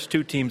 debaters,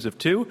 2 teams of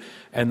 2,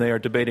 and they are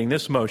debating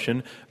this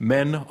motion,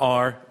 Men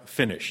Are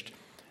Finished.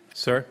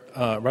 Sir,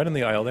 right in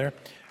the aisle there.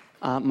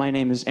 My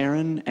name is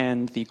Aaron,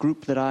 and the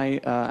group that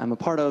I am a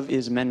part of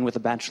is Men with a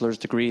Bachelor's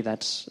Degree.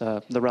 That's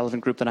the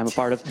relevant group that I'm a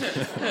part of.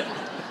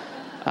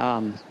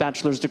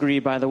 Bachelor's degree,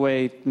 by the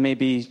way, may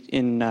be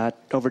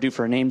overdue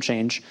for a name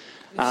change.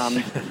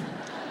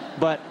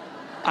 But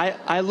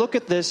I look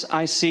at this,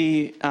 I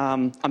see a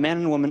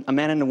man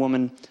and a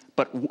woman,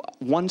 but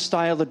one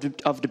style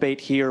of debate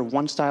here,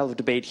 one style of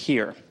debate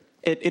here.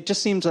 It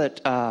just seems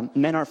that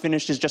Men Are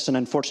Finished is just an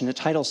unfortunate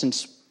title,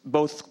 since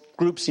both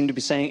groups seem to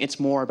be saying it's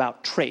more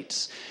about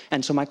traits.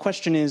 And so my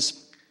question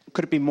is,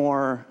 could it be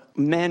more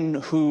men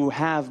who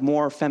have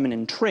more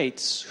feminine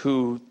traits,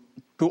 who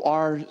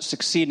are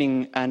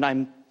succeeding, and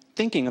I'm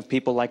thinking of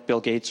people like Bill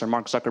Gates or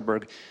Mark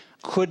Zuckerberg,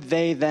 could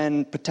they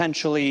then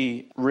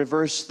potentially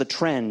reverse the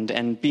trend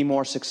and be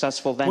more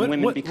successful than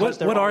women? Because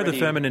what are the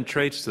feminine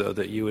traits, though,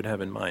 that you would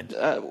have in mind?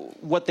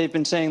 What they've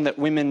been saying, that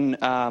women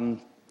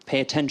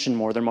pay attention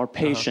more, they're more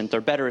patient, they're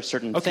better at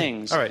certain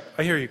things. All right,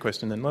 I hear your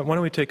question then. Why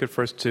don't we take it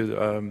first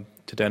to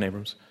Dan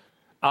Abrams?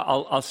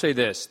 I'll say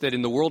this, that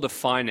in the world of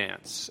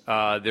finance,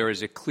 there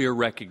is a clear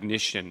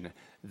recognition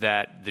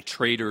that the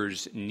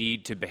traders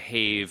need to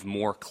behave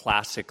more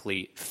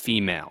classically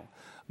female,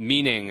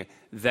 meaning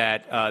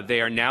that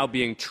they are now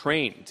being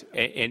trained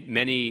in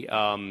many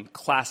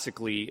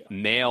classically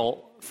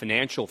male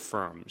financial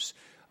firms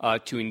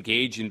to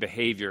engage in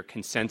behavior,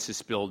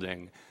 consensus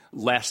building,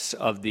 less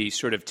of the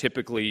sort of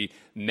typically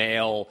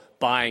male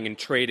buying and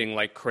trading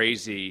like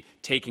crazy,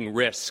 taking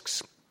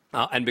risks,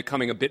 and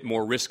becoming a bit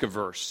more risk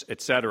averse,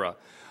 et cetera.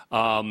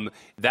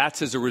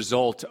 That's as a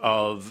result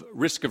of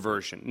risk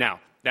aversion. Now,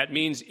 that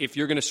means if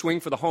you're going to swing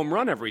for the home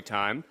run every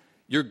time,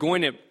 you're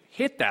going to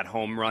hit that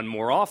home run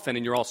more often,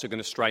 and you're also going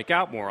to strike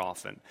out more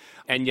often.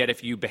 And yet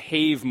if you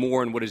behave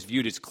more in what is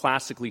viewed as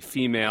classically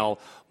female,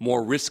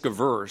 more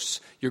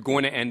risk-averse, you're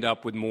going to end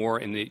up with more,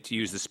 to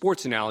use the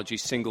sports analogy,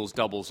 singles,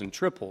 doubles, and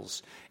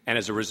triples, and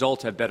as a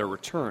result have better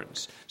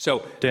returns.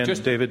 So, David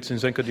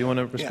Zinczenko, do you want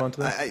to respond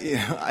to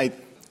that?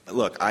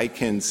 Look, I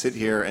can sit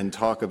here and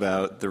talk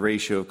about the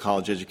ratio of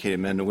college-educated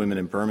men to women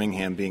in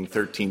Birmingham being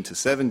 13 to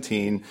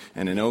 17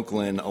 and in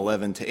Oakland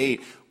 11 to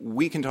 8.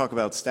 We can talk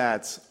about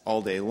stats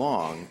all day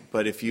long,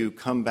 but if you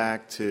come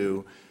back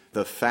to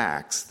the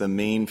facts, the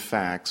main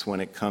facts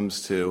when it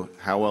comes to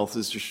how wealth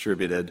is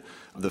distributed,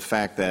 the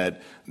fact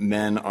that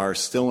men are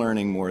still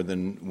earning more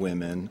than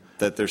women,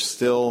 that they're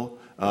still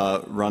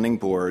running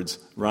boards,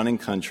 running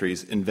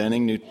countries,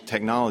 inventing new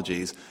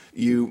technologies,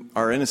 you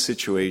are in a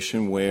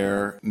situation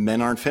where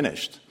men aren't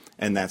finished.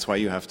 And that's why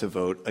you have to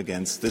vote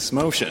against this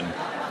motion.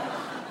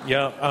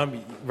 Yeah,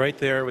 right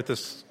there with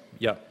this.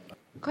 Yeah.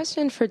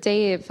 Question for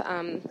Dave.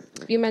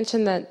 You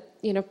mentioned that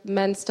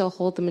men still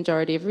hold the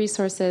majority of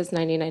resources,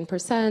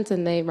 99%,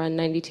 and they run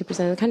 92%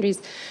 of the countries.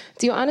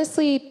 Do you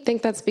honestly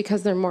think that's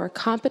because they're more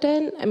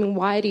competent? I mean,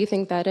 why do you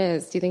think that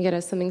is? Do you think it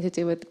has something to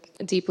do with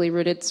a deeply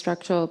rooted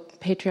structural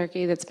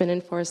patriarchy that's been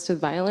enforced with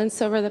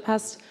violence over the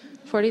past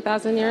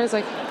 40,000 years?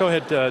 Go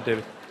ahead,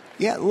 David.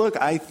 Yeah, look,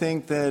 I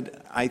think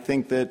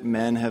that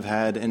men have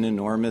had an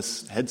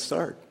enormous head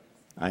start.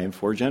 I am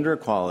for gender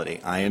equality.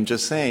 I am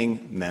just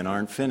saying men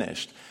aren't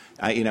finished.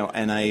 And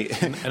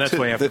that's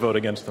why you have to vote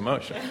against the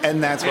motion.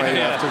 And that's why you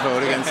have to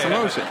vote against the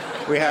motion.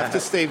 We have to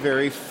stay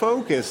very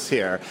focused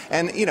here.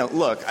 And,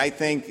 look, I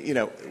think,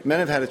 men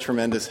have had a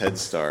tremendous head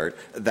start.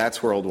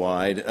 That's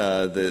worldwide,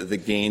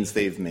 the gains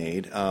they've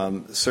made.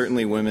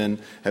 Certainly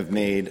women have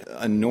made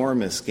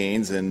enormous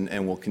gains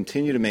and will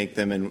continue to make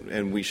them,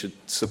 and we should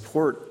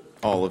support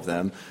all of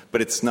them.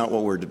 But it's not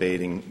what we're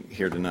debating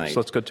here tonight. So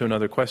let's go to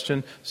another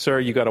question.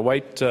 Sir, you got a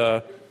white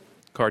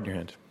card in your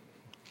hand.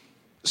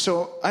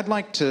 So I'd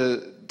like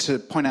to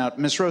point out,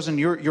 Ms. Rosen,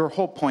 your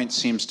whole point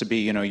seems to be,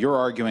 you're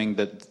arguing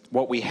that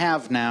what we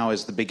have now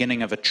is the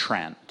beginning of a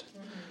trend.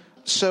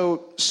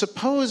 So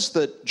suppose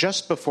that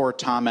just before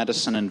Tom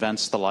Edison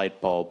invents the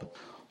light bulb,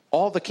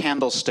 all the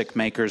candlestick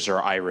makers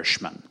are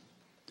Irishmen.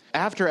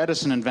 After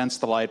Edison invents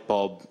the light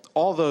bulb,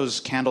 all those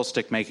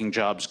candlestick making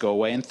jobs go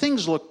away, and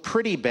things look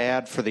pretty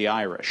bad for the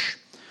Irish.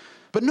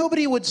 But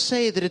nobody would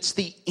say that it's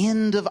the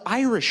end of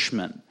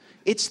Irishmen.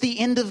 It's the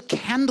end of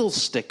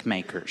candlestick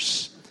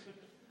makers.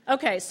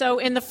 Okay, so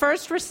in the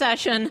first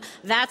recession,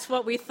 that's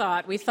what we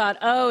thought. We thought,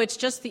 it's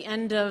just the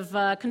end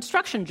of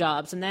construction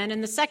jobs. And then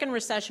in the second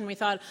recession, we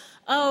thought,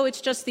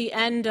 it's just the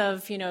end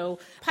of,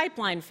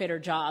 pipeline fitter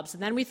jobs.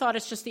 And then we thought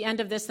it's just the end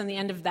of this and the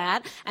end of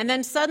that. And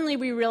then suddenly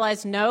we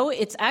realized, no,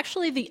 it's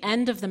actually the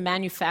end of the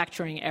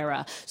manufacturing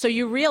era. So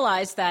you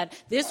realize that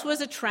this was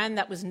a trend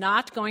that was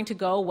not going to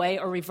go away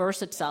or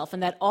reverse itself,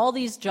 and that all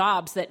these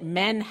jobs that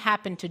men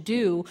happened to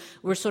do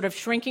were sort of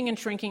shrinking and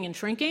shrinking and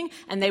shrinking,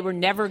 and they were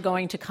never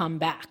going to come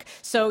back.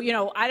 So,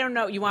 I don't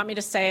know. You want me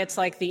to say it's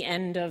like the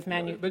end of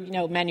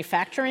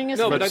manufacturing?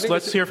 No,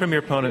 let's hear from your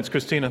opponents.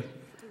 Christina.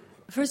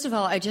 First of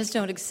all, I just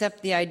don't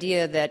accept the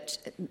idea that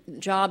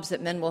jobs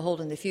that men will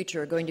hold in the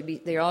future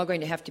they're all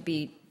going to have to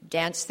be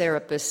dance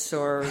therapists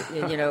or,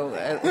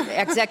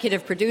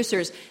 executive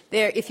producers.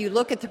 If you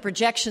look at the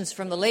projections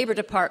from the Labor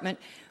Department,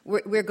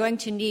 we're going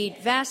to need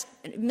vast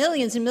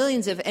millions and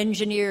millions of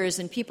engineers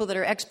and people that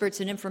are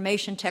experts in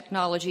information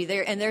technology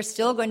there, and there's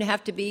still going to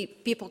have to be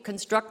people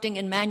constructing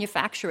and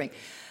manufacturing.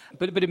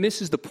 But it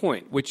misses the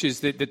point, which is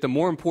that the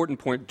more important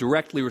point,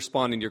 directly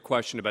responding to your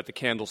question about the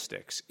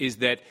candlesticks, is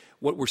that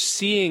what we're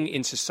seeing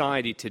in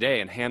society today,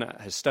 and Hannah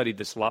has studied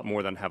this a lot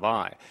more than have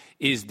I,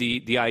 is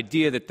the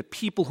idea that the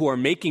people who are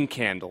making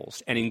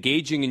candles and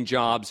engaging in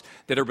jobs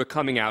that are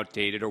becoming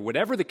outdated, or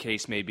whatever the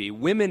case may be,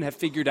 women have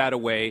figured out a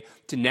way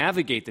to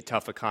navigate the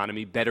tough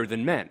economy better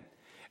than men.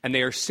 And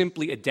they are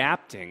simply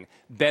adapting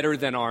better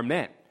than our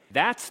men.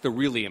 That's the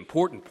really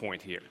important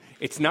point here.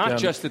 It's not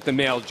just that the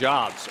male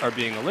jobs are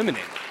being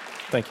eliminated.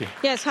 Thank you.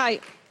 Yes, hi.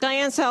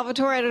 Diane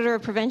Salvatore, editor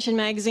of Prevention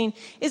Magazine.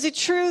 Is it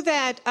true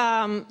that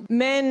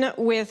men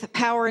with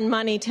power and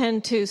money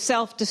tend to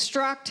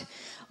self-destruct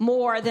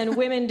more than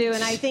women do?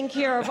 And I think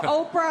here of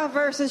Oprah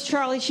versus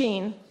Charlie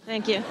Sheen.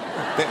 Thank you. Or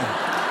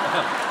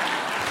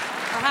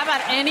how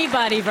about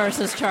anybody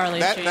versus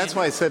Charlie Sheen? That's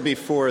why I said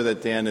before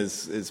that Dan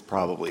is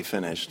probably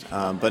finished,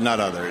 but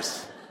not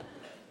others.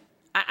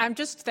 I'm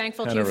just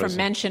thankful to you for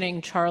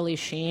mentioning Charlie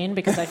Sheen,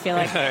 because I feel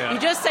like you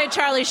just say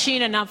Charlie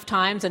Sheen enough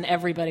times and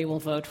everybody will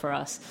vote for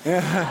us.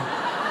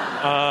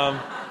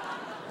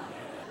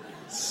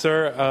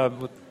 Sir,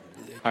 all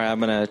right, I'm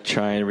going to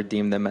try and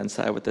redeem the men's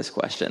side with this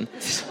question.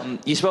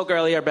 You spoke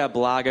earlier about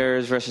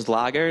bloggers versus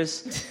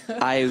loggers.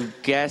 I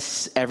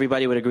guess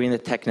everybody would agree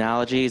that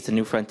technology is the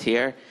new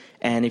frontier.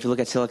 And if you look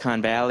at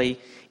Silicon Valley,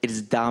 it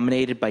is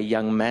dominated by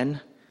young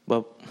men.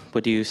 What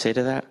do you say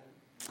to that?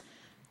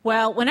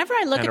 Well, whenever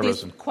I look at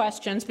these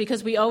questions,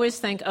 because we always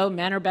think,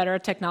 men are better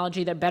at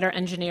technology, they're better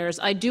engineers,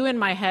 I do in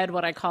my head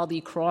what I call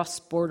the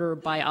cross-border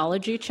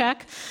biology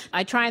check.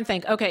 I try and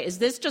think, okay, is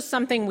this just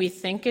something we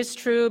think is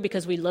true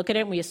because we look at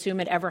it and we assume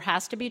it ever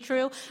has to be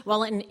true?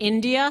 Well, in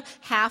India,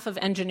 half of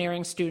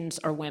engineering students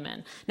are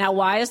women. Now,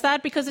 why is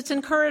that? Because it's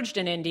encouraged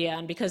in India,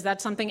 and because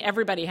that's something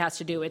everybody has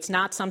to do. It's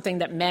not something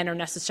that men are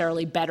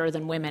necessarily better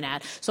than women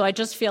at. So I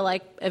just feel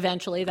like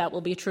eventually that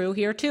will be true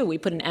here, too. We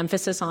put an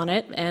emphasis on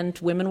it, and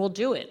women will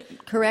do it.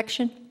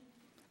 Correction?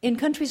 In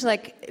countries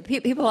like,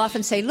 people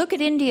often say, look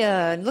at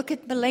India and look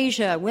at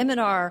Malaysia. Women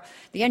are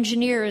the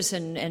engineers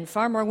and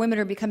far more women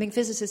are becoming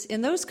physicists.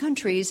 In those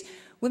countries,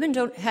 women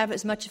don't have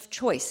as much of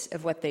choice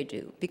of what they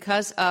do.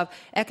 Because of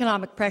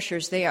economic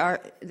pressures, they are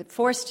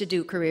forced to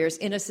do careers.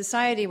 In a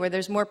society where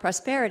there's more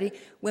prosperity,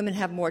 women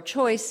have more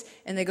choice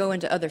and they go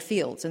into other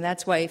fields. And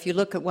that's why if you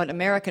look at what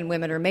American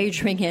women are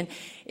majoring in,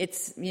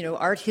 it's,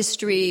 art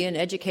history and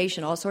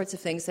education, all sorts of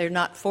things. They're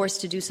not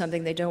forced to do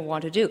something they don't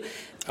want to do.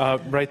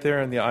 Right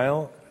there in the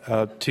aisle,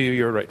 to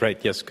your right. Right,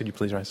 yes, could you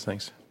please rise?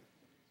 Thanks.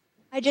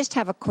 I just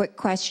have a quick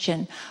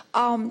question.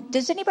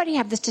 Does anybody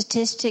have the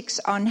statistics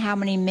on how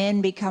many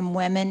men become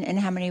women and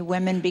how many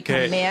women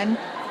become men?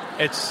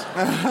 That's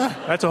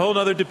a whole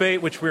other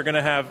debate, which we're going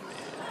to have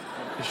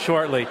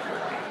shortly.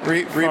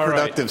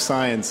 Reproductive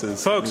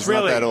sciences. Folks, is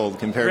really, not that old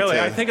compared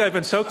to I think I've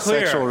been so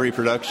clear sexual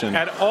reproduction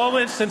at all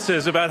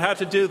instances about how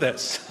to do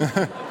this.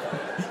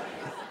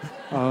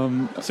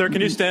 Sir,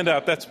 can you stand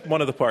up? That's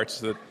one of the parts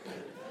that...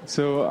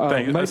 So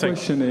my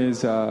question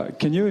is,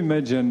 can you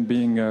imagine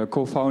being a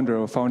co-founder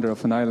or founder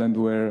of an island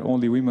where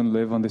only women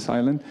live on this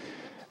island?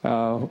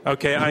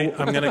 Okay,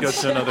 I'm going to go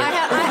to another...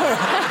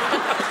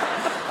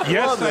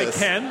 Yes, I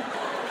can.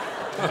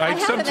 I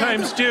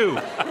sometimes do,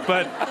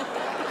 but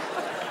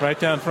right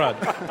down front.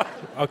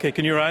 Okay,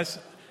 can you rise?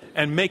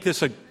 And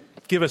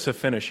give us a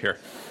finish here.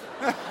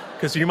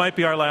 Because you might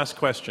be our last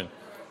question.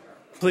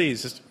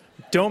 Please,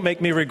 don't make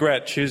me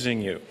regret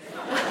choosing you.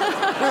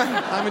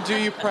 I'm going to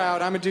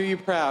do you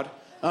proud.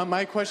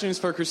 My question is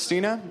for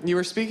Christina. You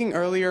were speaking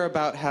earlier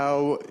about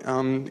how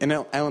in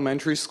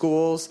elementary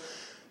schools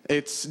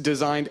it's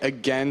designed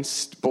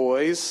against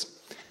boys.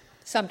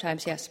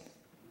 Sometimes, yes.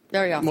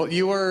 Very often. Well,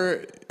 you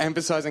were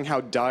emphasizing how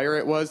dire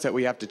it was that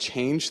we have to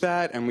change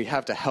that and we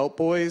have to help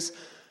boys.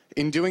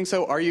 In doing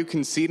so, are you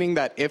conceding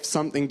that if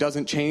something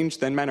doesn't change,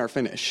 then men are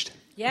finished?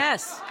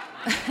 Yes.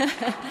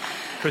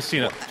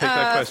 Christina, take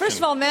that question. First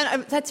of all,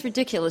 men, that's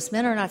ridiculous.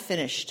 Men are not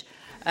finished.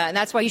 And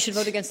that's why you should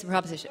vote against the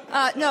proposition.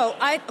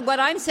 What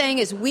I'm saying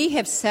is we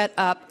have set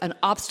up an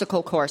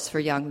obstacle course for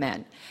young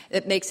men.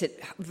 It makes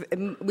it,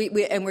 and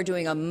we're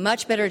doing a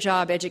much better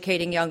job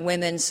educating young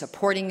women,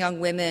 supporting young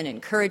women,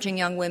 encouraging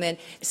young women.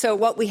 So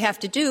what we have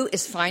to do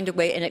is find a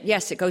way, and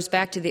it goes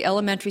back to the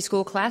elementary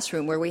school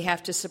classroom where we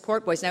have to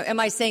support boys. Now, am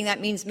I saying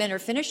that means men are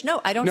finished?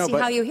 No, I don't see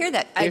how you hear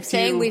that. I'm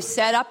saying we've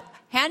set up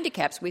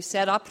handicaps. We've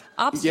set up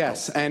obstacles.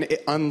 Yes, and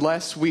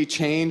unless we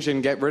change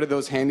and get rid of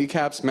those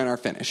handicaps, men are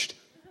finished.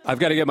 I've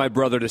got to get my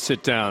brother to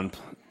sit down.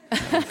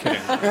 Okay.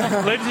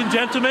 Ladies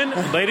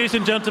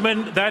and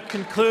gentlemen, that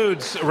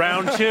concludes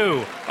round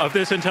 2 of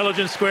this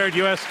Intelligence Squared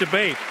U.S.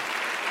 debate.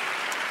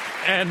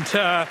 And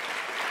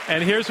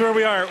here's where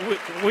we are.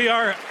 We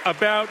are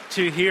about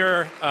to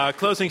hear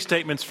closing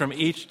statements from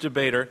each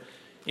debater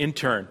in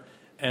turn.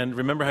 And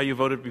remember how you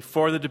voted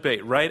before the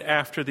debate. Right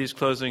after these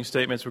closing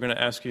statements, we're going to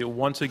ask you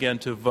once again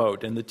to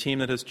vote. And the team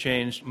that has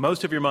changed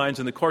most of your minds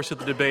in the course of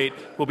the debate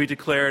will be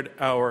declared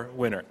our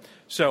winner.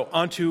 So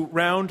on to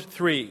round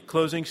 3,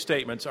 closing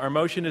statements. Our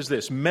motion is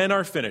this: men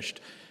are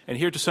finished. And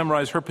here to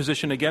summarize her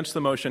position against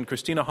the motion,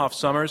 Christina Hoff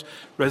Sommers,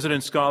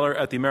 resident scholar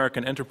at the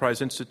American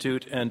Enterprise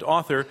Institute and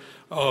author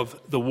of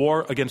The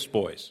War Against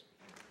Boys.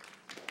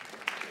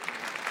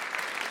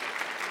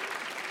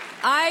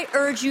 I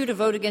urge you to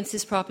vote against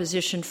this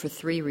proposition for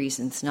 3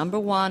 reasons. Number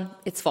 1,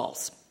 it's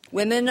false.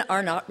 Women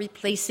are not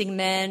replacing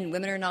men.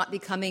 Women are not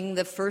becoming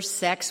the first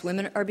sex.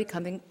 Women are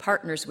becoming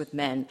partners with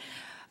men.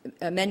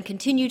 Men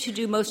continue to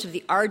do most of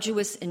the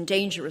arduous and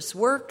dangerous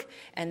work,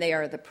 and they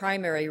are the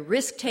primary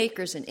risk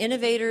takers and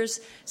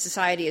innovators.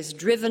 Society is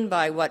driven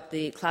by what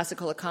the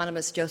classical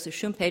economist Joseph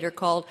Schumpeter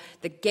called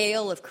the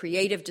gale of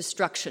creative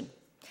destruction.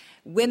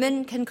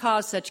 Women can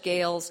cause such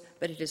gales,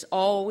 but it has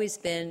always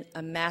been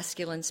a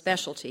masculine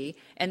specialty,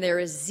 and there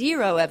is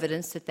zero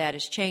evidence that that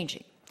is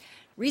changing.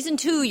 Reason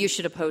 2, you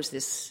should oppose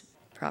this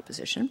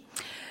proposition.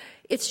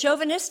 It's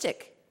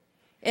chauvinistic.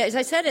 As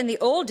I said, in the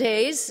old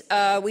days,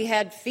 we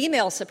had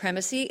female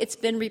supremacy. It's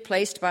been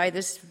replaced by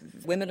this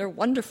women are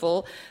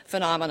wonderful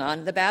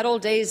phenomenon. The bad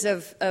old days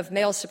of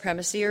male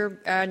supremacy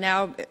are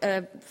now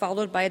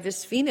followed by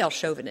this female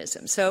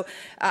chauvinism. So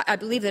I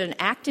believe that an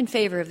act in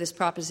favor of this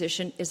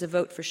proposition is a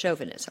vote for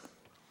chauvinism.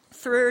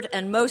 Third,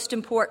 and most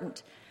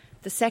important,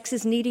 the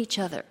sexes need each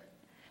other.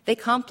 They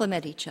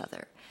complement each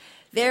other.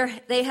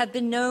 They have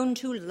been known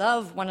to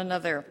love one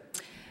another.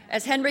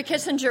 As Henry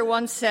Kissinger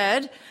once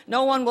said,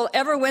 no one will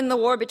ever win the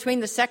war between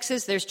the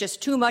sexes. There's just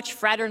too much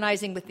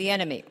fraternizing with the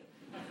enemy.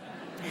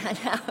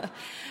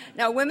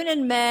 Now, women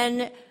and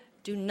men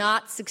do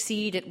not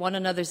succeed at one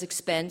another's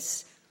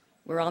expense.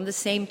 We're on the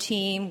same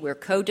team. We're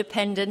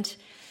codependent.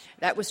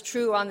 That was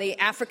true on the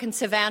African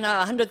savannah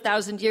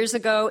 100,000 years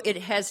ago. It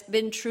has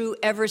been true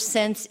ever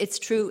since. It's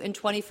true in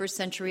 21st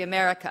century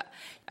America.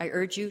 I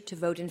urge you to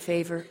vote in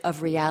favor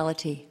of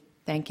reality.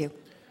 Thank you.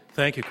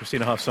 Thank you,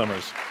 Christina Hoff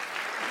Sommers.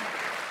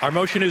 Our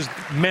motion is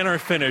men are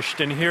finished,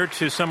 and here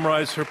to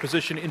summarize her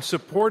position in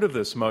support of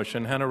this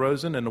motion, Hannah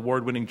Rosen, an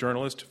award-winning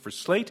journalist for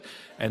Slate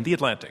and The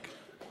Atlantic.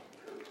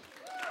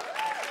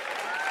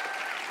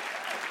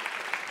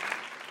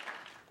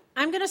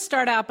 I'm going to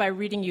start out by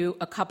reading you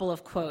a couple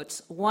of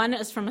quotes. One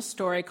is from a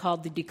story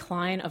called The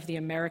Decline of the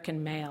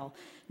American Male.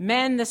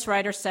 Men, this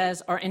writer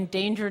says, are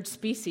endangered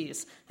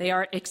species. They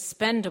are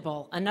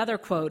expendable. Another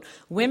quote,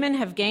 women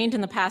have gained in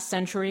the past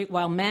century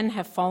while men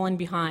have fallen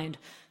behind.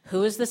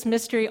 Who is this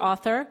mystery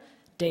author?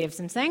 Dave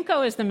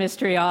Zinczenko is the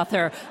mystery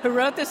author who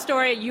wrote this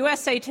story at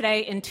USA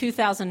Today in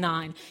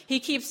 2009. He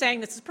keeps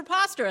saying, this is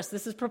preposterous,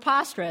 this is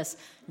preposterous.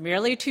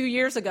 Merely 2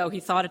 years ago, he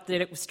thought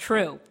that it was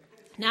true.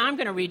 Now I'm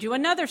going to read you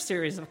another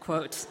series of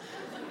quotes.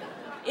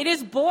 It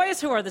is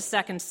boys who are the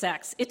second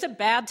sex. It's a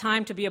bad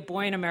time to be a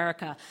boy in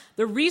America.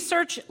 The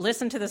research,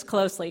 listen to this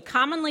closely,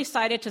 commonly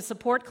cited to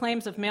support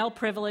claims of male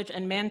privilege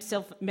and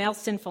male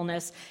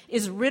sinfulness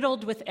is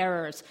riddled with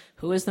errors.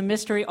 Who is the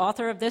mystery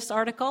author of this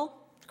article?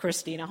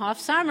 Christina Hoff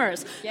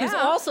Sommers, who's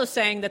also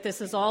saying that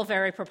this is all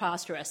very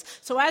preposterous.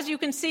 So as you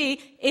can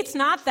see, it's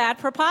not that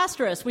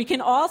preposterous. We can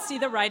all see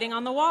the writing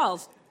on the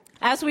walls.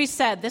 As we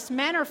said, this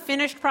men are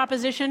finished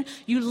proposition,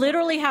 you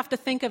literally have to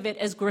think of it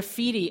as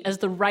graffiti, as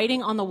the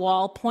writing on the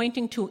wall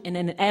pointing to an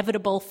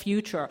inevitable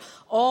future.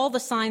 All the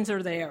signs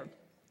are there.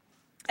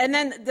 And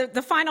then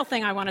the final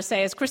thing I want to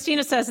say is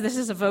Christina says this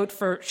is a vote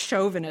for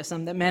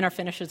chauvinism, that men are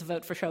finished as a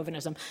vote for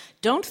chauvinism.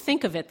 Don't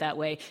think of it that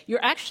way.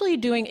 You're actually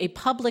doing a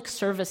public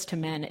service to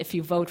men if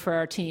you vote for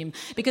our team.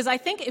 Because I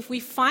think if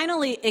we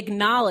finally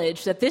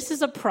acknowledge that this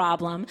is a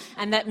problem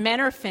and that men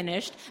are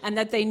finished and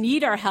that they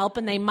need our help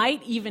and they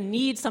might even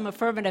need some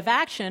affirmative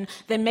action,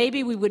 then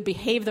maybe we would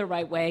behave the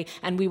right way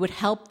and we would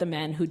help the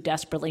men who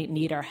desperately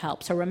need our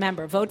help. So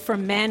remember, vote for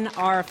Men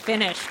Are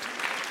Finished.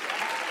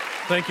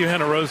 Thank you,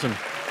 Hannah Rosen.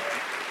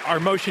 Our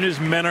motion is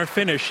Men Are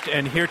Finished,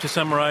 and here to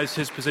summarize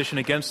his position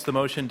against the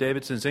motion,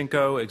 David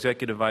Zinczenko,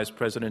 Executive Vice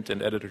President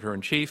and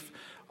Editor-in-Chief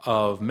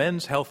of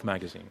Men's Health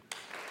magazine.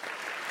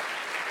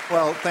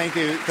 Well, thank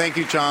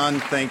you, John.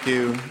 Thank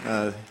you.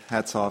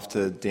 Hats off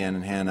to Dan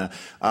and Hannah.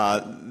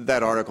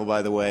 That article,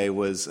 by the way,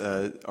 was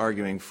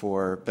arguing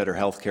for better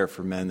health care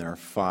for men. There are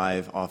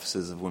 5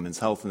 offices of women's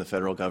health in the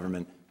federal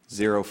government,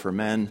 0 for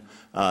men.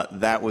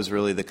 That was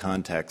really the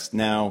context.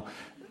 Now,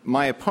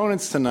 my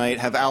opponents tonight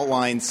have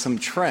outlined some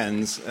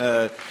trends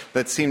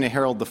that seem to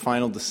herald the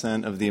final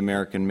descent of the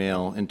American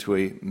male into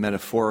a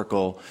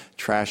metaphorical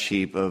trash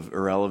heap of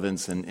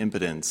irrelevance and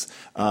impotence.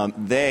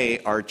 They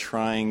are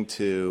trying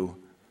to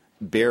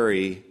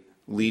bury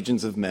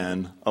legions of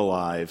men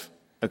alive,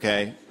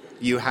 okay?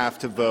 You have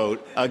to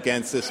vote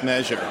against this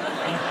measure.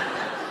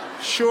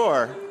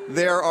 Sure,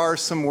 there are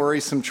some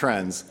worrisome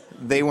trends.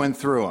 They went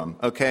through them,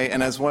 okay?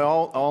 And as we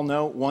all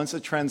know, once a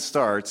trend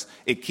starts,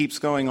 it keeps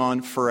going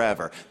on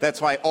forever.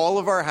 That's why all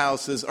of our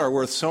houses are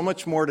worth so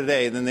much more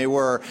today than they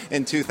were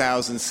in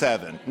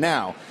 2007.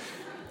 Now,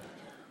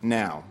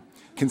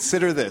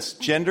 consider this.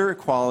 Gender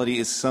equality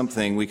is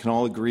something we can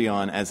all agree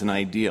on as an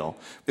ideal.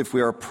 If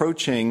we are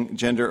approaching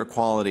gender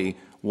equality,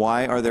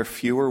 why are there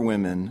fewer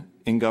women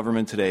in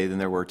government today than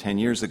there were 10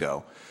 years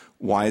ago?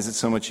 Why is it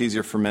so much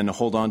easier for men to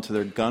hold on to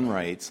their gun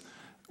rights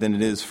than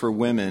it is for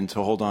women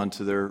to hold on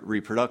to their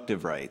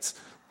reproductive rights?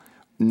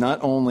 Not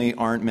only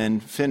aren't men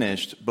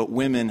finished, but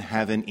women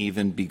haven't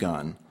even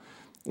begun.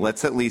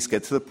 Let's at least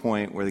get to the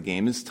point where the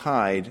game is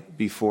tied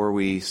before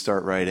we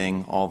start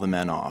writing all the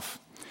men off.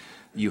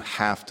 You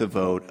have to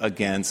vote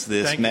against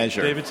this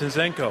measure. Thank you, David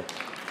Zinczenko.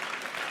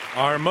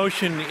 Our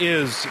motion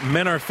is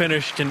Men Are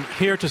Finished, and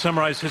here to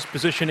summarize his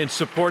position in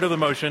support of the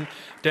motion,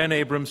 Dan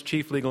Abrams,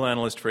 Chief Legal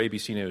Analyst for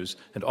ABC News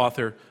and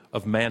author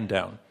of Man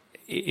Down.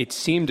 It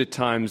seemed at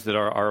times that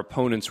our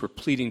opponents were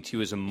pleading to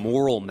you as a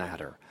moral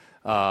matter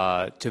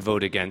to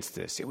vote against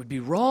this. It would be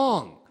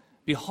wrong,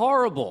 be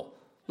horrible.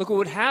 Look what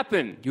would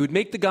happen. You would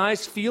make the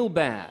guys feel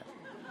bad.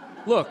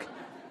 Look,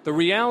 the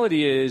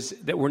reality is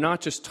that we're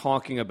not just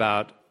talking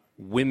about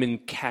women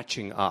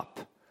catching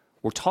up.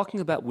 We're talking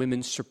about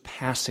women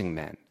surpassing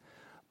men.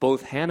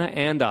 Both Hannah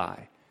and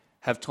I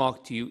have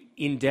talked to you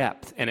in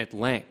depth and at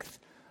length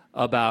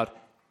about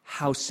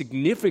how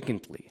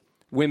significantly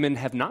women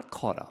have not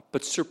caught up,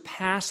 but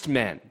surpassed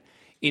men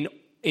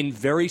in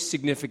very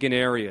significant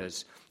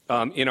areas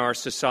in our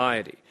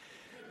society.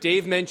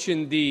 Dave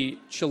mentioned the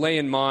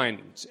Chilean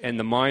mines and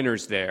the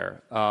miners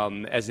there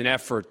as an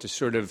effort to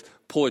sort of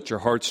pull at your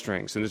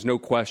heartstrings, and there's no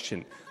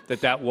question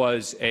that that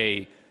was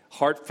a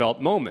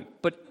heartfelt moment.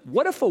 But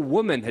what if a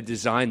woman had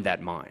designed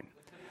that mine?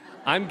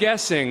 I'm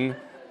guessing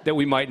that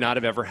we might not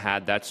have ever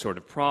had that sort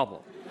of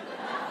problem.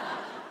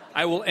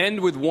 I will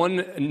end with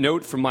one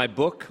note from my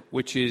book,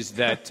 which is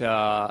that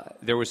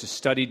there was a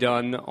study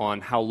done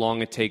on how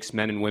long it takes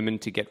men and women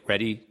to get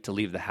ready to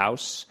leave the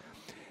house.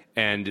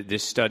 And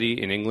this study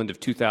in England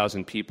of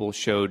 2,000 people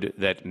showed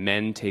that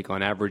men take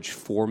on average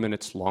 4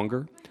 minutes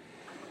longer.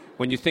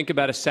 When you think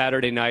about a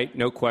Saturday night,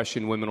 no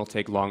question women will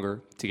take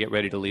longer to get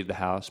ready to leave the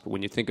house. But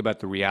when you think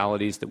about the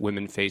realities that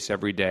women face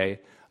every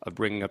day of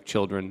bringing up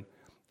children,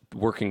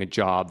 working a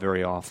job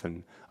very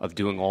often, of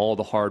doing all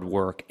the hard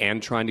work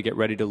and trying to get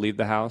ready to leave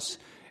the house,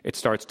 it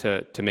starts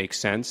to make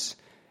sense.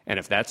 And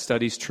if that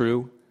study's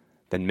true,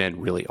 then men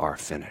really are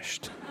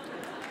finished.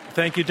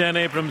 Thank you, Dan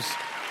Abrams.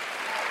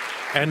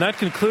 And that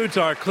concludes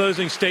our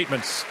closing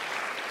statements.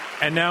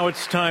 And now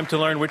it's time to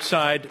learn which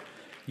side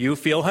you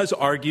feel has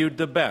argued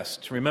the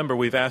best. Remember,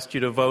 we've asked you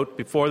to vote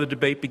before the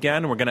debate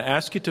began, and we're going to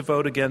ask you to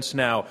vote against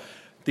now.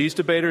 These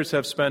debaters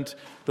have spent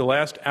the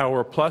last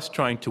hour plus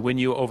trying to win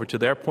you over to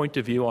their point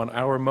of view on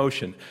our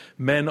motion.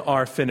 Men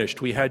are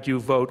finished. We had you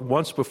vote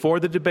once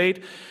before the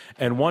debate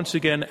and once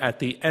again at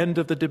the end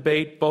of the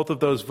debate. Both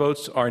of those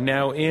votes are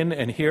now in,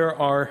 and here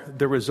are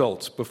the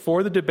results.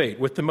 Before the debate,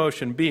 with the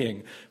motion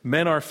being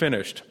men are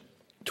finished,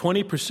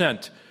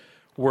 20%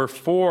 were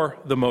for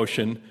the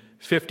motion,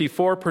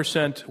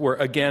 54% were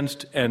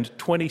against, and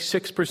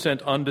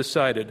 26%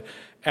 undecided.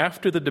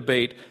 After the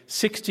debate,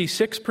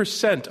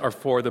 66% are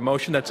for the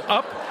motion. That's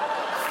up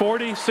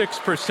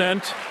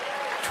 46%.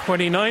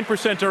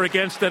 29% are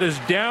against. That is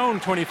down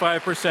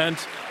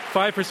 25%.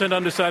 5%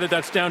 undecided.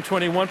 That's down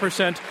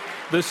 21%.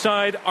 The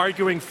side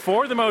arguing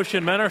for the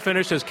motion, men are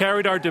finished, has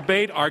carried our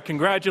debate. Our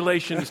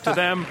congratulations to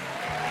them.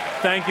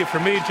 Thank you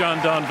from me, John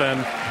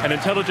Donvan, and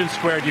Intelligence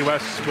Squared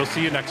US. We'll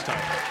see you next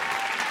time.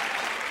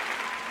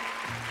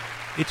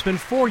 It's been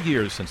 4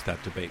 years since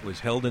that debate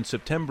was held in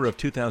September of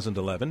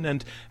 2011,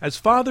 and as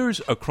fathers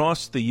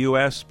across the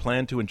U.S.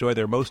 plan to enjoy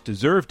their most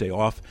deserved day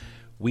off,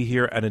 we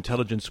here at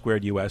Intelligence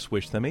Squared US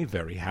wish them a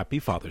very happy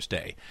Father's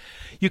Day.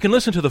 You can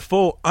listen to the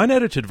full,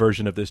 unedited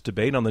version of this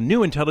debate on the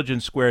new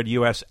Intelligence Squared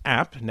US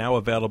app, now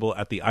available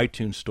at the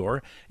iTunes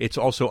Store. It's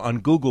also on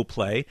Google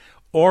Play,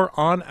 or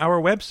on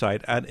our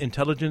website at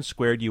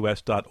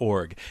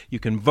intelligencesquaredus.org. You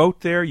can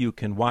vote there, you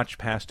can watch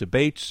past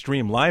debates,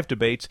 stream live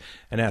debates,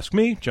 and ask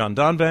me, John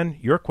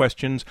Donvan, your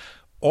questions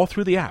all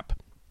through the app.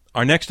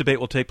 Our next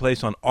debate will take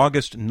place on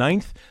August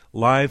 9th,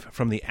 live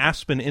from the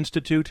Aspen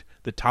Institute.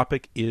 The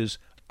topic is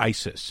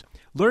ISIS.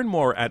 Learn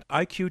more at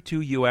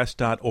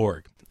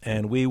iq2us.org,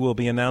 and we will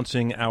be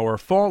announcing our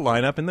fall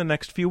lineup in the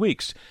next few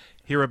weeks.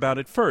 Hear about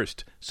it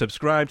first.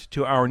 Subscribe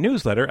to our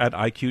newsletter at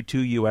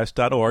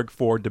iq2us.org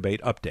for debate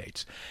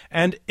updates.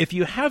 And if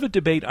you have a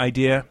debate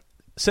idea,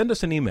 send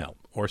us an email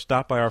or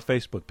stop by our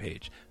Facebook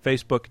page,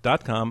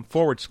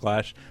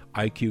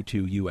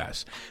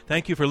 facebook.com/IQ2US.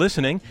 Thank you for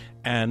listening,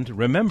 and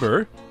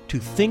remember to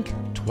think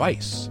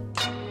twice.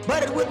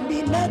 But it wouldn't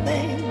be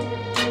nothing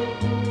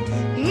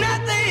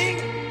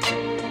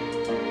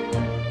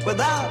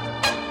without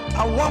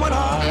a woman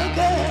or a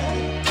girl.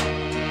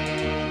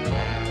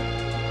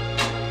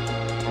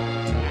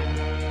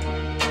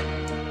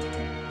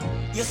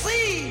 You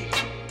see,